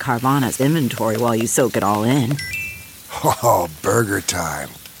browsing Carvana's inventory while you soak it all in. Oh, burger time.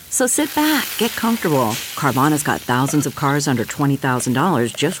 So sit back, get comfortable. Carvana's got thousands of cars under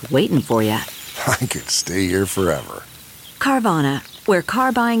 $20,000 just waiting for you. I could stay here forever. Carvana, where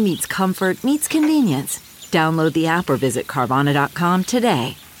car buying meets comfort meets convenience. Download the app or visit Carvana.com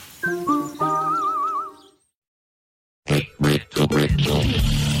today.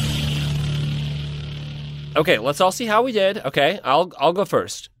 Okay, let's all see how we did. Okay, I'll go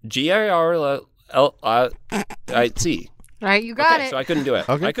first. GIRLIC. All right, you got Okay, it. so I couldn't do it.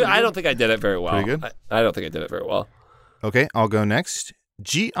 Okay, I pretty good. don't think I did it very well. Pretty good. I don't think I did it very well. Okay, I'll go next.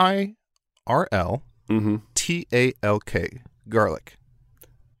 GIRLTALK. Garlic.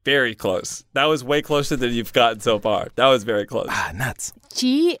 Very close. That was way closer than you've gotten so far. That was very close. Ah, nuts.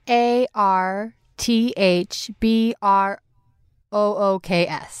 GARTHBR.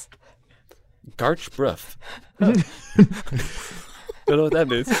 Ooks. Garchbruff. Don't know what that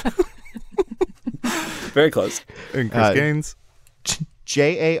means. Very close. And Chris Gaines.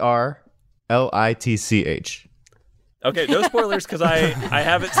 JARLITCH. Okay, no spoilers because I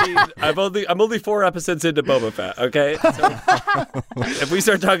haven't seen. I'm only 4 episodes into Boba Fett. Okay, so if we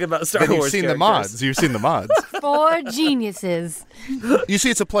start talking about Star Then Wars, you've seen the mods. You've seen the mods. 4 geniuses. You see,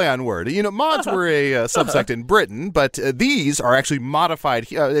 it's a play on word. You know, mods were a subsect in Britain, but these are actually modified.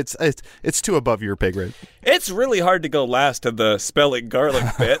 It's too above your pay grade. It's really hard to go last in the spelling garlic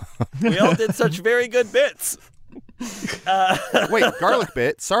bit. We all did such very good bits. Wait, garlic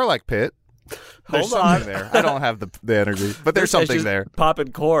bit, Sarlacc pit. There's Hold something on. there. I don't have the energy, but there's something there.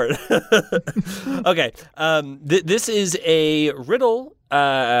 Popping corn. Okay. This is a riddle.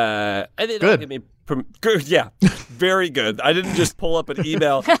 Good. Good. Yeah. Very good. I didn't just pull up an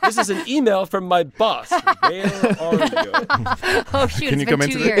email. This is an email from my boss. Where are you? Oh, shoot. Can you come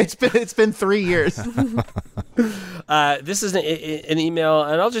into years. It's been 3 years. This is an email,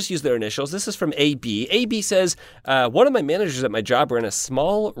 and I'll just use their initials. This is from AB. AB says, one of my managers at my job ran a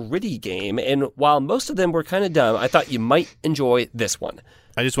small Riddy game, and while most of them were kind of dumb, I thought you might enjoy this one.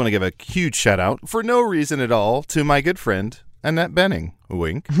 I just want to give a huge shout out, for no reason at all, to my good friend, Annette Benning.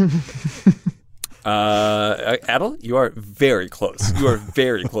 Wink. Adel, you are very close. You are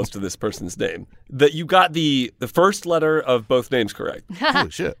very close to this person's name. That you got the first letter of both names correct.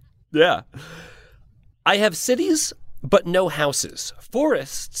 Holy shit. Yeah. I have cities, but no houses.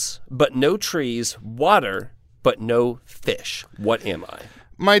 Forests, but no trees. Water, but no fish. What am I?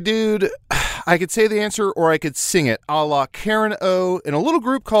 My dude, I could say the answer or I could sing it, a la Karen O in a little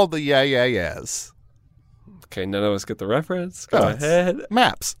group called the Yeah Yeah Yeahs. Okay, none of us get the reference. Go ahead.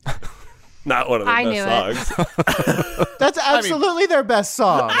 Maps. Not one of the I best knew songs. That's absolutely their best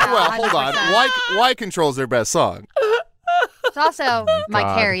song. Well, hold on. Why Control's their best song? It's also my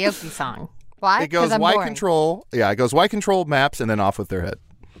karaoke song. Why? It goes 'Cause I'm Y boring. Control. Yeah, it goes Y Control, Maps, and then off with their head.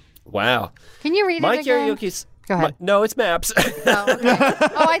 Wow. Can you read My it again? karaoke's... Go ahead. No, it's Maps. Oh, okay.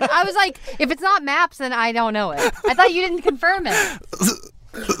 I was like, if it's not maps, then I don't know it. I thought you didn't confirm it.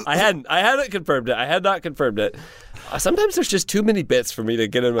 I hadn't confirmed it. I had not confirmed it. Sometimes there's just too many bits for me to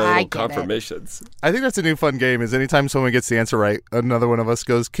get in my I little get confirmations. I think that's a new fun game is anytime someone gets the answer right, another one of us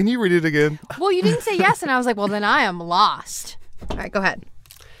goes, can you read it again? Well, you didn't say yes, and I was like, well, then I am lost. All right, go ahead.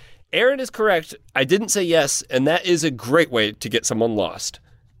 Aaron is correct. I didn't say yes, and that is a great way to get someone lost.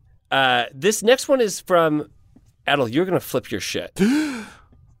 This next one is from Adel. You're going to flip your shit.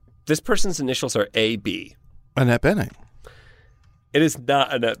 This person's initials are AB. Annette Benning. It is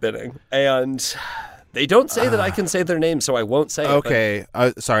not Annette Benning. And they don't say that I can say their name, so I won't say it. Okay.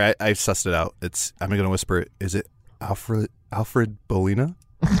 Sorry, I sussed it out. I'm going to whisper it. Is it Alfred Bolina?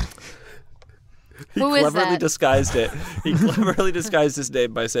 He Who is cleverly that? disguised it. He cleverly disguised his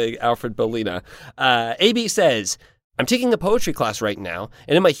name by saying Alfred Bolina. AB says, I'm taking a poetry class right now,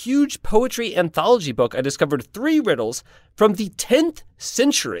 and in my huge poetry anthology book, I discovered 3 riddles from the 10th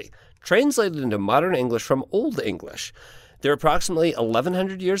century, translated into modern English from Old English. They're approximately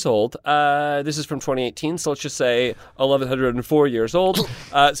 1,100 years old. This is from 2018, so let's just say 1,104 years old.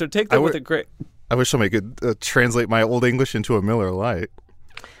 So take them with a great... I wish somebody could translate my Old English into a Miller Lite.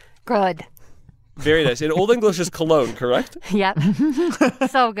 Good. Very nice. And Old English is cologne, correct? Yep.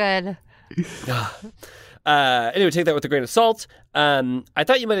 So good. Anyway, take that with a grain of salt. I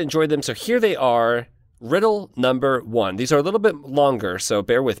thought you might enjoy them, so here they are. Riddle number 1. These are a little bit longer, so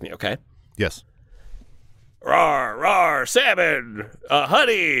bear with me, okay? Yes. Rawr, rawr, salmon,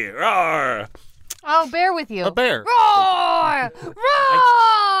 honey, rawr. Oh, bear with you. A bear. Roar! Roar!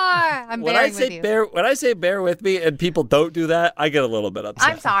 I'm When bearing with you. when I say bear with me and people don't do that, I get a little bit upset.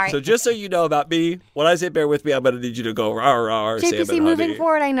 I'm sorry. So just so you know about me, when I say bear with me, I'm going to need you to go rawr, rawr, JPC, salmon, moving honey.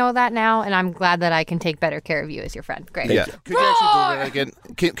 forward, I know that now, and I'm glad that I can take better care of you as your friend. Great. Yeah. Could you actually do that again?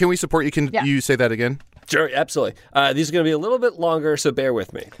 Can we support you? Can Yeah. you say that again? Sure, absolutely. These are going to be a little bit longer, so bear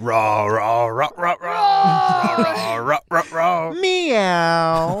with me. Raw, raw, raw, raw, raw, raw, raw, raw, raw.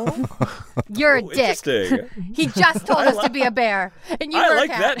 Meow. You're a Oh, dick. interesting. He just told us to be a bear, and you I were a like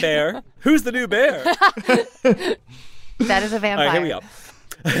cat. that bear. Who's the new bear? That is a All vampire. right, here we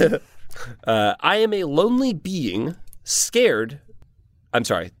go. I am a lonely being, scared. I'm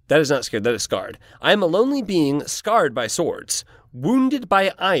sorry, that is not scared, that is scarred. I am a lonely being, scarred by swords, wounded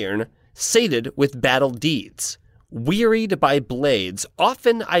by iron, sated with battle deeds, wearied by blades.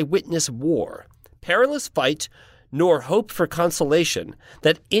 Often I witness war, perilous fight, nor hope for consolation,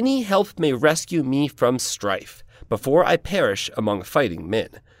 that any help may rescue me from strife, before I perish among fighting men.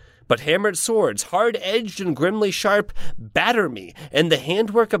 But hammered swords, hard-edged and grimly sharp, batter me, and the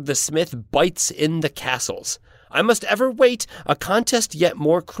handwork of the smith bites in the castles. I must ever wait a contest yet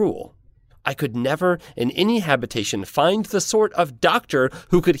more cruel. I could never in any habitation find the sort of doctor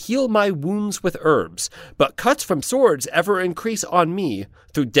who could heal my wounds with herbs, but cuts from swords ever increase on me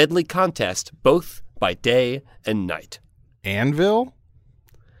through deadly contest, both by day and night. Anvil?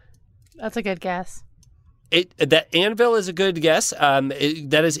 That's a good guess. That anvil is a good guess.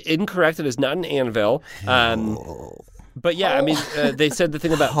 That is incorrect. It is not an anvil. But yeah, I mean, they said the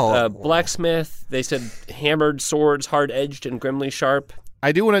thing about blacksmith. They said hammered swords, hard-edged and grimly sharp.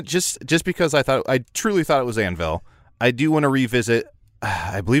 I do want to just because I truly thought it was anvil. I do want to revisit.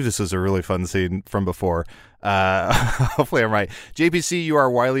 I believe this is a really fun scene from before. Hopefully I'm right. JPC, you are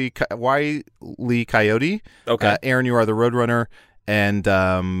Wile E. Coyote. Okay. Aaron, you are the Roadrunner. And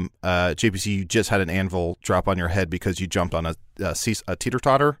JPC, you just had an anvil drop on your head because you jumped on a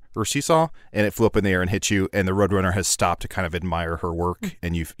teeter-totter or seesaw, and it flew up in the air and hit you, and the Roadrunner has stopped to kind of admire her work,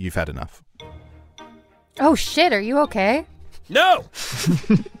 and you've had enough. Oh, shit. Are you okay? No!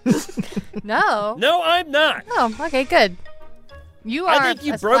 No. No, I'm not. Oh, okay, good. You are. I think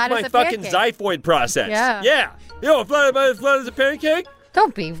you as broke flat my as a fucking pancake. xiphoid process. Yeah. Yeah. Flat as a pancake?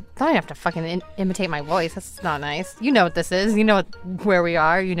 Don't have to fucking imitate my voice. That's not nice. You know what this is. You know where we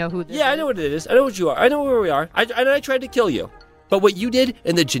are. You know who this is. Yeah, I know what it is. I know what you are. I know where we are. I tried to kill you. But what you did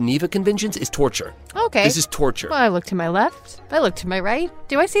in the Geneva Conventions is torture. Okay. This is torture. Well, I look to my left. I look to my right.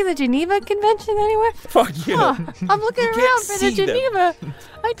 Do I see the Geneva Convention anywhere? Fuck you. Oh, I'm looking You can't around for the see them. Geneva.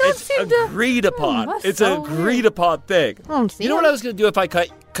 I don't It's seem to. agreed upon. that's It's so an agreed upon thing. I don't see You know what them. I was going to do if I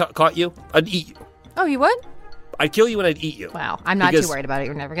caught you? I'd eat you. Oh, you would? I'd kill you and I'd eat you. Wow. I'm not Because too worried about it.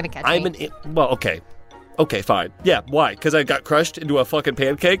 You're never going to catch I'm me. well, okay. Okay, fine. Yeah, why? Because I got crushed into a fucking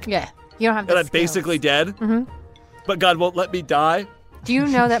pancake? Yeah. You don't have the And I'm skills. basically dead? Mm-hmm. But God won't let me die? Do you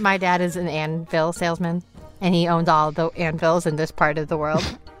know that my dad is an anvil salesman? And he owns all the anvils in this part of the world.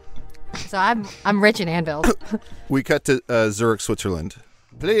 So I'm rich in anvils. We cut to Zurich, Switzerland.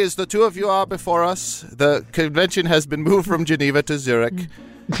 Please, the two of you are before us. The convention has been moved from Geneva to Zurich.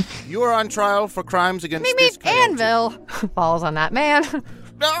 You are on trial for crimes against this coyote. Anvil falls on that man.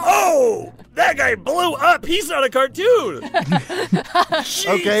 Oh! That guy blew up! He's not a cartoon!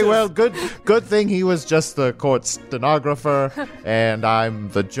 Okay, well, good thing he was just the court stenographer, and I'm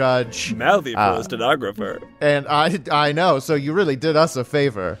the judge. Mouthy for a stenographer. And I know, so you really did us a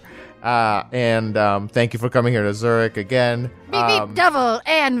favor. And thank you for coming here to Zurich again. Beep beep double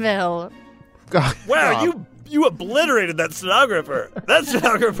anvil. Wow, you obliterated that stenographer. That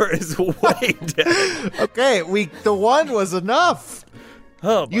stenographer is way dead. Okay, the one was enough.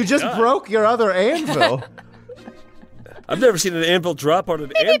 Oh my You just God. broke your other anvil. I've never seen an anvil drop on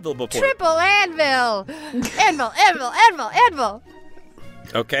an anvil before. Triple anvil. Anvil.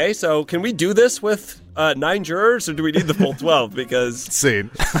 Okay, so can we do this with 9 jurors, or do we need the full 12? Because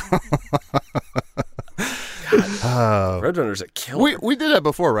Scene. Roadrunner's a killer. We did that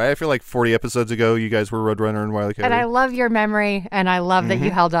before, right? I feel like 40 episodes ago, you guys were Roadrunner and Wile E. Coyote. And I love your memory, and I love that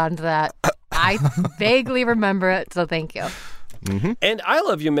you held on to that. I vaguely remember it, so thank you. And I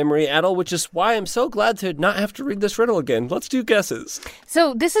love your memory, Adel, which is why I'm so glad to not have to read this riddle again. Let's do guesses.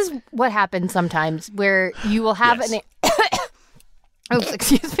 So this is what happens sometimes, where you will have Yes. Oops,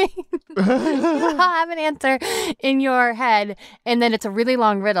 excuse me. You'll have an answer in your head, and then it's a really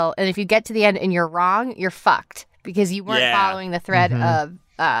long riddle. And if you get to the end and you're wrong, you're fucked because you weren't Yeah. following the thread of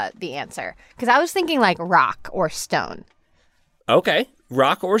the answer. Because I was thinking like rock or stone. Okay,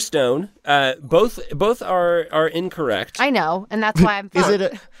 rock or stone. Both are incorrect. I know, and that's why I'm Is fucked.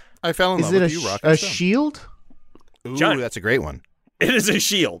 it I fell in is love it with you, Rock. a shield? Ooh, John. that's a great one. It is a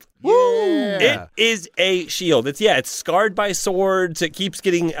shield. Yeah. It is a shield. It's scarred by swords. It keeps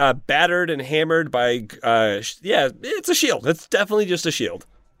getting battered and hammered by it's a shield. It's definitely just a shield.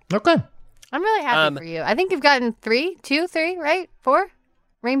 Okay. I'm really happy for you. I think you've gotten 3, right? 4?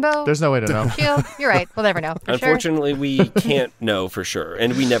 Rainbow? There's no way to know. Shield? You're right. We'll never know. For sure. Unfortunately, we can't know for sure,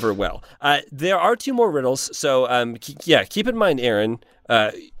 and we never will. There are 2 more riddles, so keep in mind, Aaron.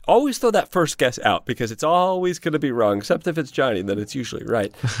 Always throw that first guess out because it's always going to be wrong, except if it's Johnny, then it's usually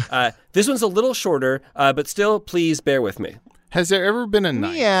right. This one's a little shorter, but still, please bear with me. Has there ever been a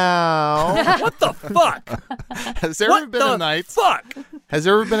night? Meow. What the fuck? Has there ever What been the a night? fuck? Has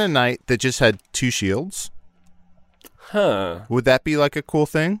there ever been a night that just had 2 shields? Huh. Would that be like a cool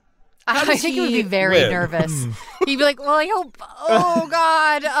thing? I does think he would he be very win? nervous. He'd be like, well, I hope. Oh,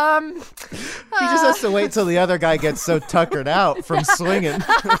 God. He just has to wait till the other guy gets so tuckered out from swinging.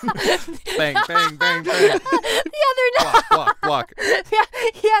 Bang, bang, bang, bang. The other night. Block. Yeah,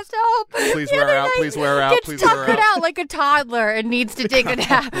 he has to hope. Please the wear other out, night please wear out, gets please wear tuckered out. out like a toddler and needs to take a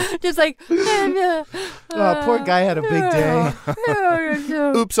nap. Just like, Oh, poor guy had a big day.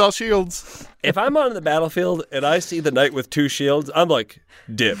 Oops, all shields. If I'm on the battlefield and I see the knight with 2 shields, I'm like,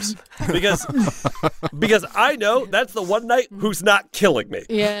 dibs. Because I know that's the one knight who's not killing me.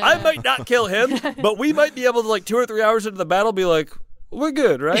 Yeah. I might not kill him, but we might be able to, like, 2 or 3 hours into the battle, be like, we're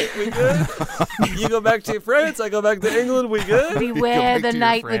good, right? We good? You go back to France, I go back to England, we good? Beware back the to your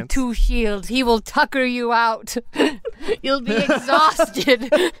knight with France. 2 shields. He will tucker you out. You'll be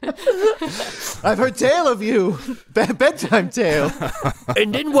exhausted. I've heard tale of you. Bedtime tale.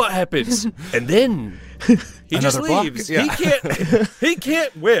 And then what happens? And then he just Another block? leaves. Yeah. He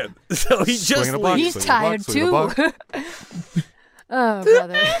can't win. So he just Swinging a block, leaves. He's swinging a block, tired swinging a too. block. Oh,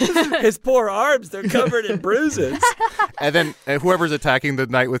 brother. His poor arms, they're covered in bruises. And then whoever's attacking the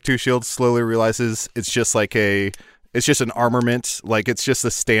knight with 2 shields slowly realizes it's just an armament, like it's just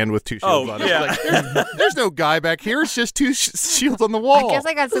a stand with 2 shields on it. yeah. Like, there's no guy back here. It's just 2 shields on the wall. I guess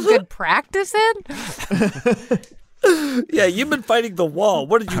I got some good practice in. Yeah, you've been fighting the wall.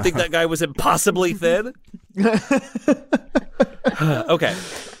 What did you think, that guy was impossibly thin? Okay.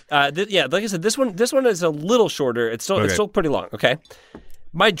 Like I said, this one is a little shorter. It's still pretty long, okay?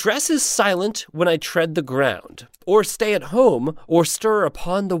 My dress is silent when I tread the ground, or stay at home, or stir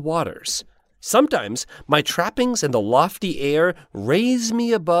upon the waters. Sometimes my trappings in the lofty air raise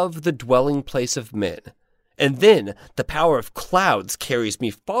me above the dwelling place of men. And then the power of clouds carries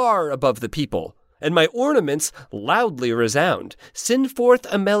me far above the people, and my ornaments loudly resound. Send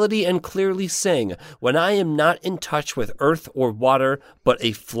forth a melody and clearly sing, when I am not in touch with earth or water, but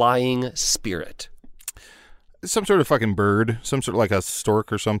a flying spirit. Some sort of fucking bird, some sort of like a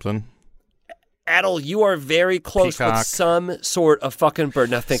stork or something. Adel, you are very close Peacock. with some sort of fucking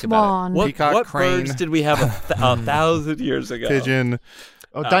bird. Now think Swan. about it. What, Peacock, what crane. birds did we have 1,000 years ago? Pigeon.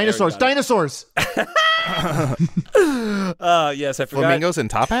 Oh, dinosaurs. Aaron Dinosaurs. Yes, I forgot. Flamingos and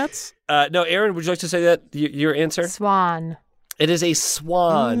top hats? No, Aaron, would you like to say that? Your answer? Swan. It is a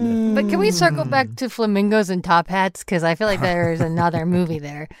swan. But can we circle back to flamingos and top hats? Because I feel like there's another movie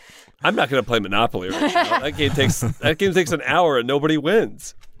there. I'm not going to play Monopoly right now. That game takes an hour and nobody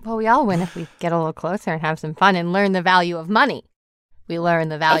wins. Well, we all win if we get a little closer and have some fun and learn the value of money. We learn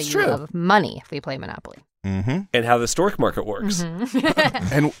the value true. of money if we play Monopoly. Mm-hmm. And how the stork market works.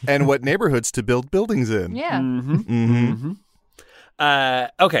 And what neighborhoods to build buildings in. Yeah. Mm-hmm.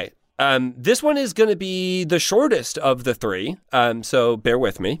 Okay. This one is going to be the shortest of the 3, so bear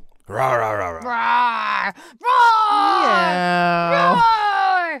with me. Rah, rah, rah, rah. Roar! Roar! Yeah.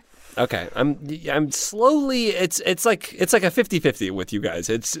 Roar! Okay, I'm slowly. It's like a 50-50 with you guys.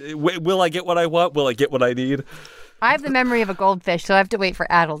 It's will I get what I want? Will I get what I need? I have the memory of a goldfish, so I have to wait for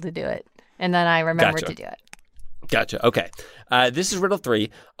Adel to do it. And then I remember Gotcha. to do it. Gotcha. Okay, this is riddle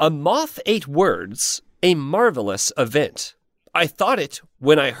 3. A moth ate words. A marvelous event. I thought it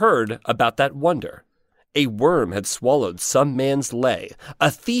when I heard about that wonder. A worm had swallowed some man's lay.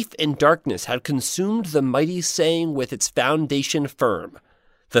 A thief in darkness had consumed the mighty saying with its foundation firm.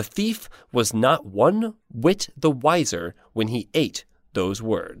 The thief was not one whit the wiser when he ate those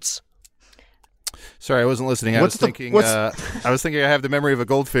words. Sorry, I wasn't listening. I was thinking I have the memory of a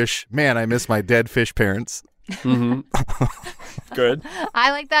goldfish. Man, I miss my dead fish parents. Mm-hmm. Good.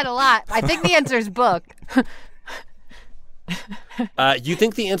 I like that a lot. I think the answer is book. You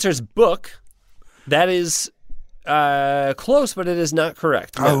think the answer is book? That is close, but it is not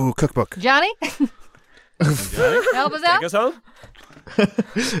correct. No. Oh, cookbook. Johnny? Help us out? Take us home?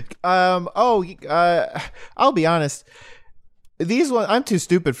 I'll be honest. These ones, I'm too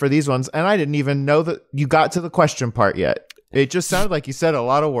stupid for these ones, and I didn't even know that you got to the question part yet. It just sounded like you said a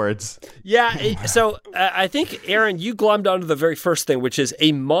lot of words. Yeah, so I think, Aaron, you glommed onto the very first thing, which is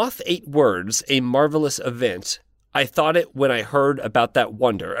a moth ate words, a marvelous event. I thought it when I heard about that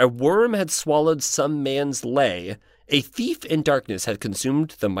wonder. A worm had swallowed some man's lay. A thief in darkness had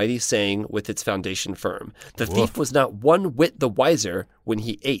consumed the mighty saying with its foundation firm. The thief was not one whit the wiser when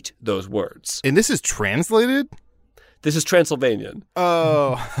he ate those words. And this is translated? This is Transylvanian.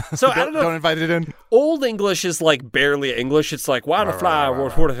 Oh. So I don't know. Don't invite it in. Old English is like barely English. It's like, why the fly,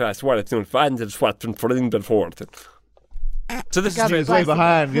 so this He was way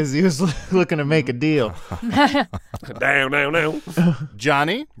behind because he was looking to make a deal. down.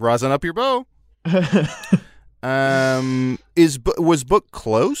 Johnny, rosin up your bow. Was book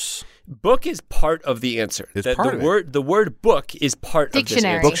close? Book is part of the answer. The word book is part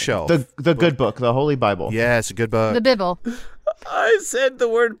Dictionary. of this Bookshelf. The good book, the Holy Bible. Yeah, it's a good book. The Bible. I said the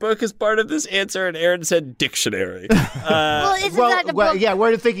word book is part of this answer, and Aaron said dictionary. Well, isn't that the book? Yeah,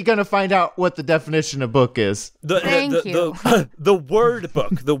 where do you think you're going to find out what the definition of book is? Thank you. The word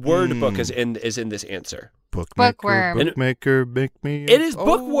book. The word book is in this answer. Bookworm. Bookmaker, make me. It is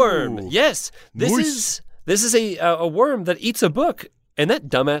bookworm. Yes, this is a worm that eats a book, And that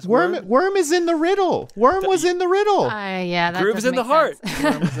dumbass Worm is in the riddle. Worm was in the riddle. Yeah, that Groove's doesn't in the make heart. sense.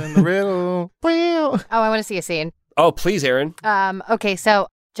 Worms in the riddle. Well, Oh, I want to see a scene. Oh, please, Aaron. Okay, so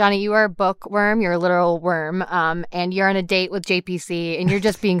Johnny, you are a bookworm. You're a literal worm, and you're on a date with JPC, and you're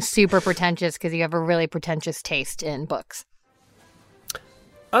just being super pretentious because you have a really pretentious taste in books.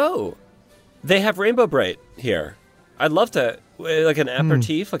 Oh, they have Rainbow Bright here. I'd love to, like an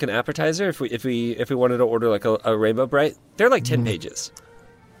aperitif, like an appetizer. If we wanted to order like a Rainbow Bright, they're like 10 pages.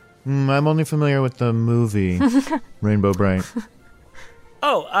 I'm only familiar with the movie Rainbow Bright.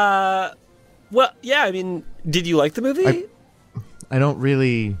 Oh, well, yeah. I mean, did you like the movie? I don't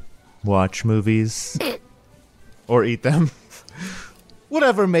really watch movies or eat them.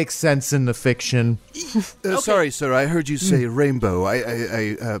 Whatever makes sense in the fiction. Sorry, sir. I heard you say rainbow. I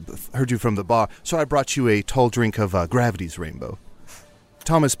heard you from the bar, so I brought you a tall drink of Gravity's Rainbow.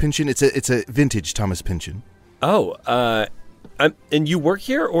 Thomas Pynchon. It's a vintage Thomas Pynchon. Oh, and you work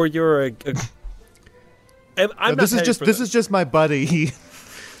here, or you're a I'm This is just my buddy.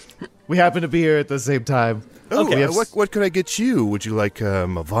 We happen to be here at the same time. Oh, Okay. what could I get you? Would you like a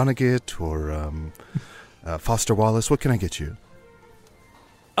Vonnegut or Foster Wallace? What can I get you?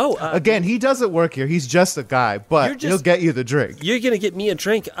 Oh, Again, he doesn't work here. He's just a guy, You're but just- he'll get you the drink. You're gonna get me a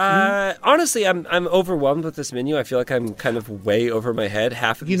drink. Honestly, I'm overwhelmed with this menu. I feel like I'm kind of way over my head.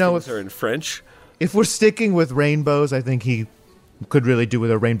 Half of these things are in French. If we're sticking with rainbows, I think he could really do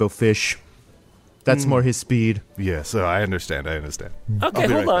with a rainbow fish. That's more his speed. Yes, I understand. Okay, I'll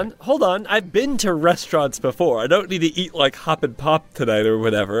be right back. hold on. I've been to restaurants before. I don't need to eat like Hop and Pop tonight or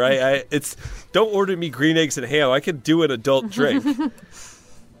whatever. It's don't order me green eggs and ham. I could do an adult drink.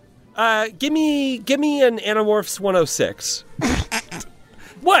 Give me an Animorphs 106.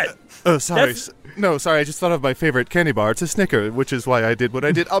 What? Oh, sorry. That's- No, sorry. I just thought of my favorite candy bar. It's a Snicker, which is why I did what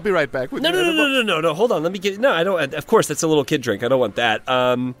I did. I'll be right back. With No. Hold on. Let me get. No, I don't. Of course, that's a little kid drink. I don't want that.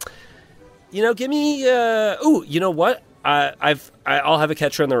 Give me. Ooh, you know what? I'll have a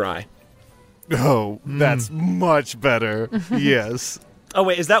Catcher in the Rye. Oh, that's much better. Yes. Oh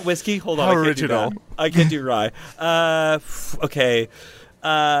wait, is that whiskey? Hold on. How I can't original. Do that. I can't do rye. Okay.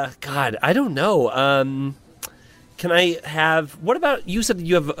 God, I don't know. Can I have? What about you? Said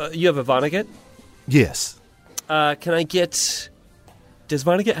you have a Vonnegut. Yes. Can I get? Does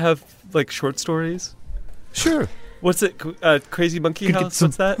Vonnegut have like short stories? Sure. What's it? Crazy Monkey Could get House. some-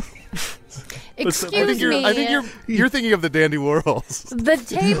 What's that? Excuse me. I think you're thinking of the Dandy Whirls. The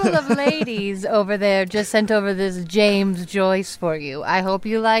table of ladies over there just sent over this James Joyce for you. I hope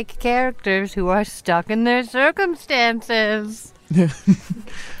you like characters who are stuck in their circumstances.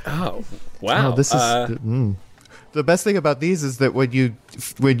 Oh, wow. Oh, this is the best thing about these is that when you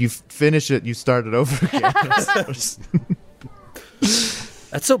finish it, you start it over again.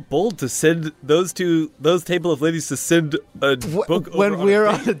 That's so bold to send those table of ladies to send a book over when on we're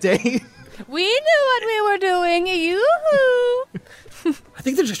a on a date. We knew what we were doing. Yoo-hoo. I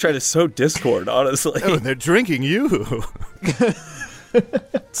think they're just trying to sow discord, honestly. Oh, and they're drinking you.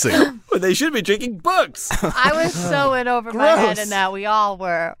 See. But they should be drinking books. I was so in over my head Gross. in that. We all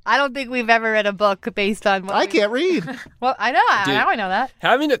were. I don't think we've ever read a book based on what I can't read. Well, I know. Dude. Now I know that.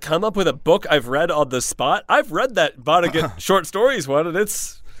 Having to come up with a book I've read on the spot. I've read that Vonnegut short stories one, and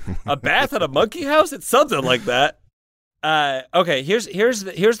it's a bath at a monkey house. It's something like that. Okay, here's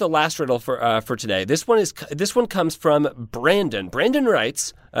the last riddle for today. This one comes from Brandon. Brandon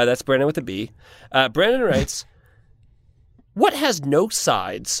writes, that's Brandon with a B. Brandon writes, what has no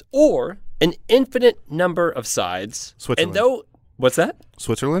sides or an infinite number of sides? Switzerland. What's that?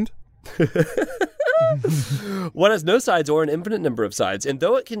 Switzerland? What has no sides or an infinite number of sides, and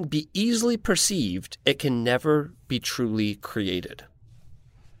though it can be easily perceived, it can never be truly created.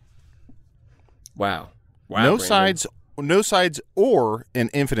 Wow. No Brandon. sides or an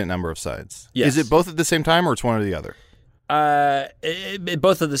infinite number of sides. Yes. Is it both at the same time or it's one or the other?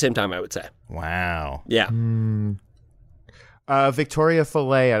 Both at the same time, I would say. Wow. Yeah. Victoria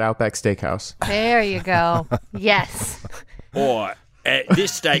Filet at Outback Steakhouse. There you go. Yes. Or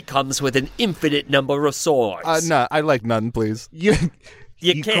this steak comes with an infinite number of swords. No, I like none, please. You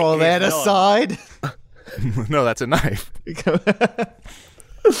You can't call that have a none. side? No, that's a knife.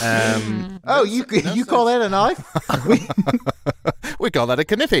 Oh, you call that a knife? We call that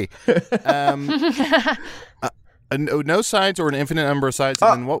a kniffy. No sides or an infinite number of sides.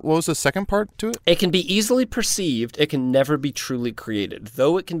 And then what was the second part to it? It can be easily perceived. It can never be truly created.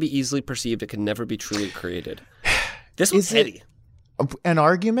 Though it can be easily perceived, it can never be truly created. This one's Is it- heady. An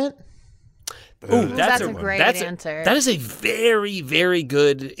argument? Ooh, That's a great answer. That is a very, very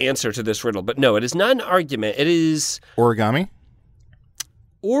good answer to this riddle. But no, it is not an argument. It is Origami?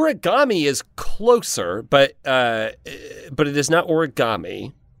 Origami is closer, but it is not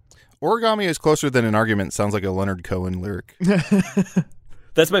origami. Origami is closer than an argument. Sounds like a Leonard Cohen lyric.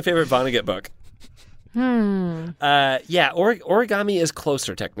 That's my favorite Vonnegut book. Origami is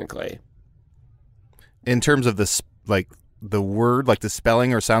closer technically. In terms of the word, like the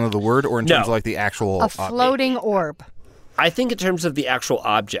spelling or sound of the word, or in terms of like the actual a floating orb. I think in terms of the actual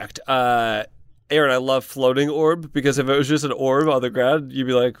object. Aaron, I love floating orb because if it was just an orb on the ground, you'd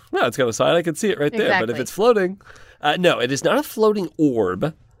be like, no, it's got a sign. I can see it right there. But if Exactly. it's floating, no, it is not a floating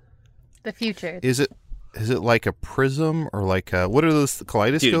orb. The future. Is it like a prism or like what are those,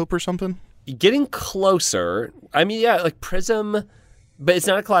 kaleidoscope or something? Getting closer. I mean, yeah, like prism, but it's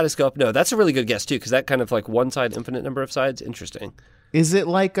not a kaleidoscope. No, that's a really good guess too, because that kind of like one side, infinite number of sides. Interesting. Is it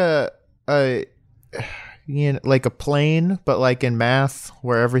like a like a plane, but like in math,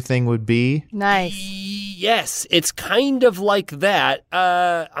 where everything would be? Nice. Yes, it's kind of like that.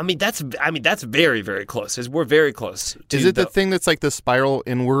 I mean, that's very, very close. We're very close. Is it the thing that's like the spiral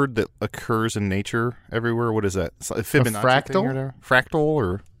inward that occurs in nature everywhere? What is that? Fibonacci fractal? thing or whatever? Fractal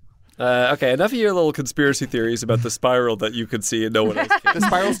or? Okay, enough of your little conspiracy theories about the spiral that you could see and no one else can. The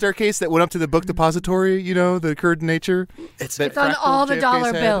spiral staircase that went up to the book depository, that occurred in nature? It's on all the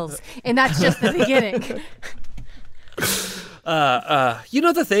dollar bills, and that's just the beginning.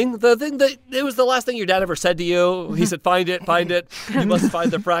 The thing that it was the last thing your dad ever said to you. He said, find it. You must find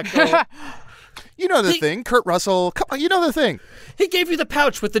the fractal. You know the thing, Kurt Russell. Come on, you know the thing. He gave you the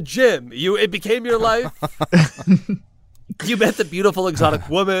pouch with the gym. It became your life. You met the beautiful exotic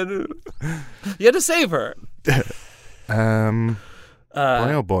woman. You had to save her. Boy,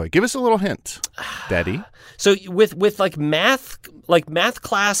 oh boy. Give us a little hint, Daddy. So with like math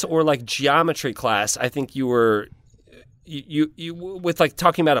class or like geometry class, I think you were you with like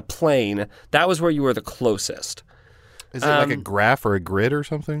talking about a plane, that was where you were the closest. Is it like a graph or a grid or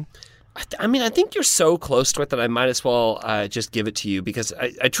something? I mean, I think you're so close to it that I might as well just give it to you because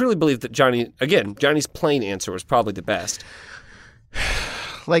I truly believe that Johnny's plane answer was probably the best.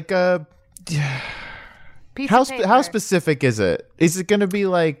 Like Piece how of paper. how specific is it? Is it going to be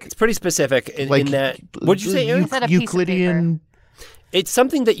like It's pretty specific in that. What'd you say, Aaron? said a piece of Euclidean? It's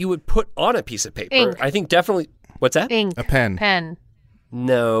something that you would put on a piece of paper. Ink. I think definitely. What's that? Ink. A pen. Pen.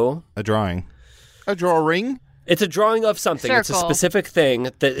 No. A drawing. A drawing? It's a drawing of something. It's a Circle. specific thing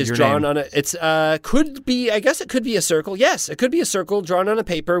that is Your drawn name. on it. It's could be. I guess it could be a circle. Yes, it could be a circle drawn on a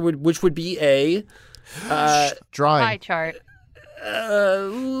paper, which would be a Drawing. Pie chart.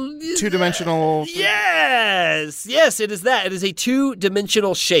 Two-dimensional. Yes, it is that. It is a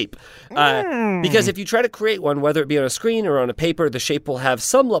two-dimensional shape. Because if you try to create one, whether it be on a screen or on a paper, the shape will have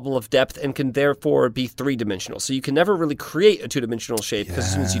some level of depth and can therefore be three-dimensional. So you can never really create a two-dimensional shape because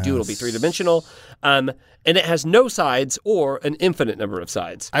as soon as you do, it'll be three-dimensional. And it has no sides or an infinite number of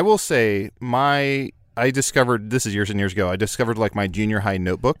sides. I will say I discovered, this is years and years ago, I discovered like my junior high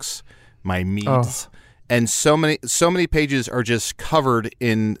notebooks, my Meads. And so many pages are just covered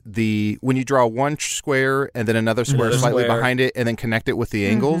in when you draw one square and then another square slightly behind it and then connect it with the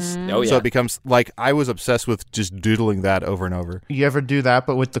angles. Oh, So yeah. it becomes like I was obsessed with just doodling that over and over. You ever do that,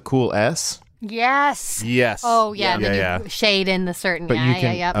 but with the cool S? Yes. Yes. Oh yeah. Yeah, Then yeah. you shade in the certain. But yeah, you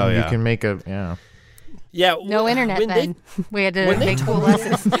can, yeah. Oh, you yeah. can make a Yeah. No internet when then. We had to make cool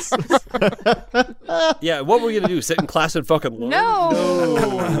lessons. Yeah. What were we gonna do? Sit in class and fucking learn? No.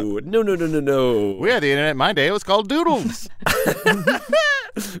 We had the internet in my day. It was called Doodles.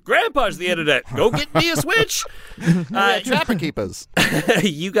 Grandpa's the internet. Go get me a Switch. Trapper keepers.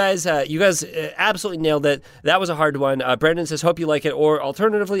 You guys absolutely nailed it. That was a hard one. Brandon says, hope you like it. Or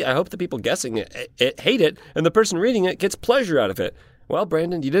alternatively, I hope the people guessing it hate it and the person reading it gets pleasure out of it. Well,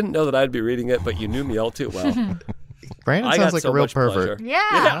 Brandon, you didn't know that I'd be reading it, but you knew me all too well. Brandon I sounds got like so a real much pervert. pleasure.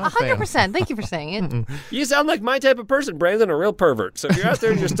 Yeah, 100%. Thank you for saying it. You sound like my type of person, Brandon, a real pervert. So if you're out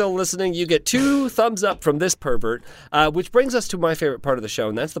there and you're still listening, you get 2 thumbs up from this pervert, which brings us to my favorite part of the show,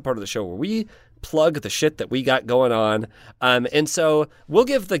 and that's the part of the show where we plug the shit that we got going on. And so we'll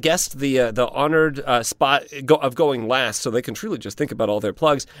give the guest the honored spot of going last so they can truly just think about all their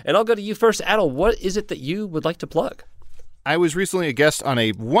plugs. And I'll go to you first. Adel, what is it that you would like to plug? I was recently a guest on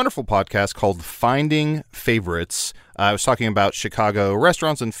a wonderful podcast called Finding Favorites. I was talking about Chicago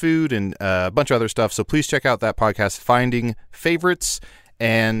restaurants and food and a bunch of other stuff. So please check out that podcast, Finding Favorites.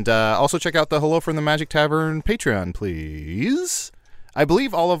 And also check out the Hello from the Magic Tavern Patreon, please. I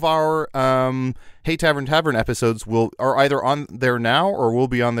believe all of our Hey Tavern episodes are either on there now or will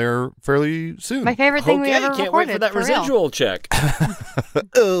be on there fairly soon. My favorite thing we ever can't recorded. wait for that real. residual check.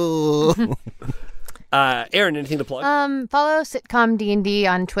 Aaron, anything to plug? Follow Sitcom D&D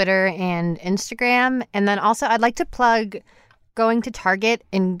on Twitter and Instagram, and then also I'd like to plug going to Target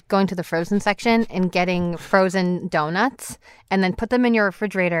and going to the frozen section and getting frozen donuts and then put them in your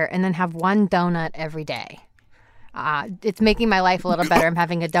refrigerator and then have one donut every day. It's making my life a little better. I'm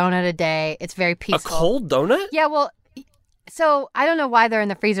having a donut a day. It's very peaceful. A cold donut? Yeah, well, so I don't know why they're in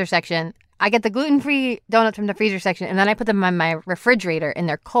the freezer section. I get the gluten-free donuts from the freezer section, and then I put them in my refrigerator, and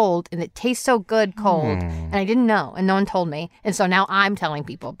they're cold, and it tastes so good cold. And I didn't know, and no one told me. And so now I'm telling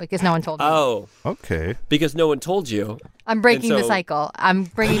people because no one told me. Oh. Okay. Because no one told you. I'm breaking the cycle. I'm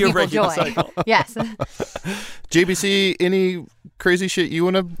bringing You're people breaking the joy. cycle. Yes. JBC, any crazy shit you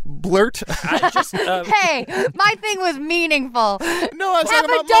want to blurt? Hey, my thing was meaningful. No, I'm have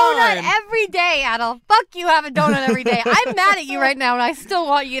talking a about donut mine. every day, Adel. Fuck you, have a donut every day. I'm mad at you right now, and I still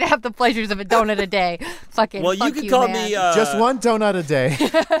want you to have the pleasures of a donut a day. Fucking Well, fuck you can call man. me... Just one donut a day.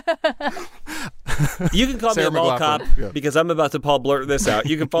 You can call Sarah me a mall McLachlan, cop yeah. because I'm about to Paul blurt this out.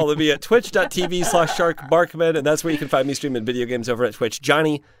 You can follow me at twitch.tv/SharkBarkman, and that's where you can find me streaming video games over at Twitch.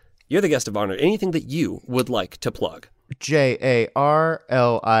 Johnny, you're the guest of honor. Anything that you would like to plug? JARLITCH.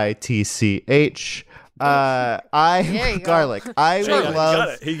 I garlic. I Sure, would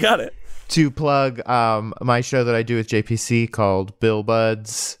love He got it. to plug my show that I do with JPC called Bill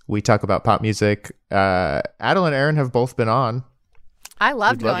Buds. We talk about pop music. Adel and Aaron have both been on. I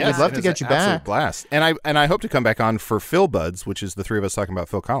loved going I'd on. love to get you Absolute back. blast. And I hope to come back on for Phil Buds, which is the three of us talking about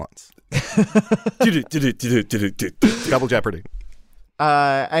Phil Collins. Double Jeopardy.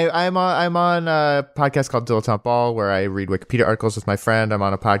 I'm on a podcast called Dilettante Ball where I read Wikipedia articles with my friend. I'm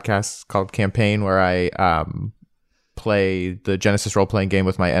on a podcast called Campaign where I play the Genesis role-playing game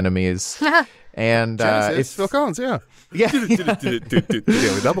with my enemies. And Genesis, Phil Collins, yeah.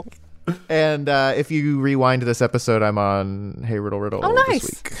 Daily Double. And if you rewind this episode, I'm on Hey Riddle Riddle nice.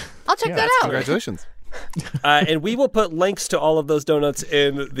 this week. I'll check that out. Congratulations. And we will put links to all of those donuts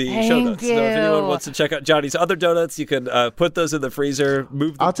in the show Thank notes. So if anyone you. wants to check out Johnny's other donuts, you can put those in the freezer,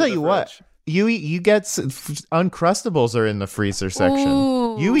 move them I'll to tell the you fridge. what. You get Uncrustables are in the freezer section.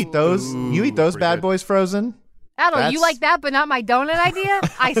 Ooh. You eat those. You eat those pretty bad good. boys frozen. Adel, you That's- like that, but not my donut idea?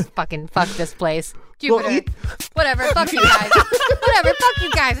 I fucking fuck this place. Jupiter. Well, Whatever. Fuck you guys. Whatever. Fuck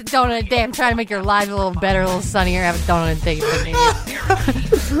you guys. A donut a day. I'm trying to make your lives a little better, a little sunnier. Have a donut a day. You fucking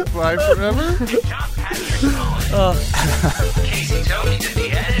idiot. Bye forever. John Patrick Cohen. Casey Tony did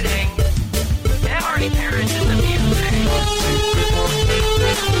the editing. And Marty Parrish did the music.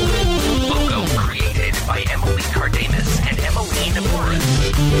 Logo created by Emily Cardamus and Emily Naporis.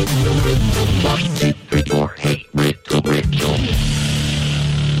 1, 2, 3, 4, hey, riddle.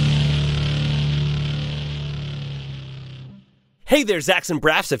 Hey there, Zax and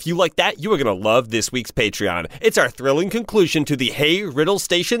Braffs. If you like that, you are going to love this week's Patreon. It's our thrilling conclusion to the Hey Riddle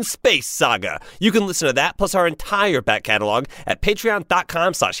Station Space Saga. You can listen to that plus our entire back catalog at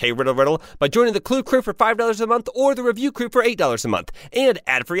patreon.com/HeyRiddleRiddle by joining the Clue Crew for $5 a month or the Review Crew for $8 a month, and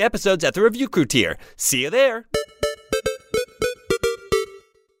ad-free episodes at the Review Crew tier. See you there.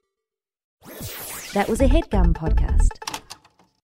 That was a HeadGum podcast.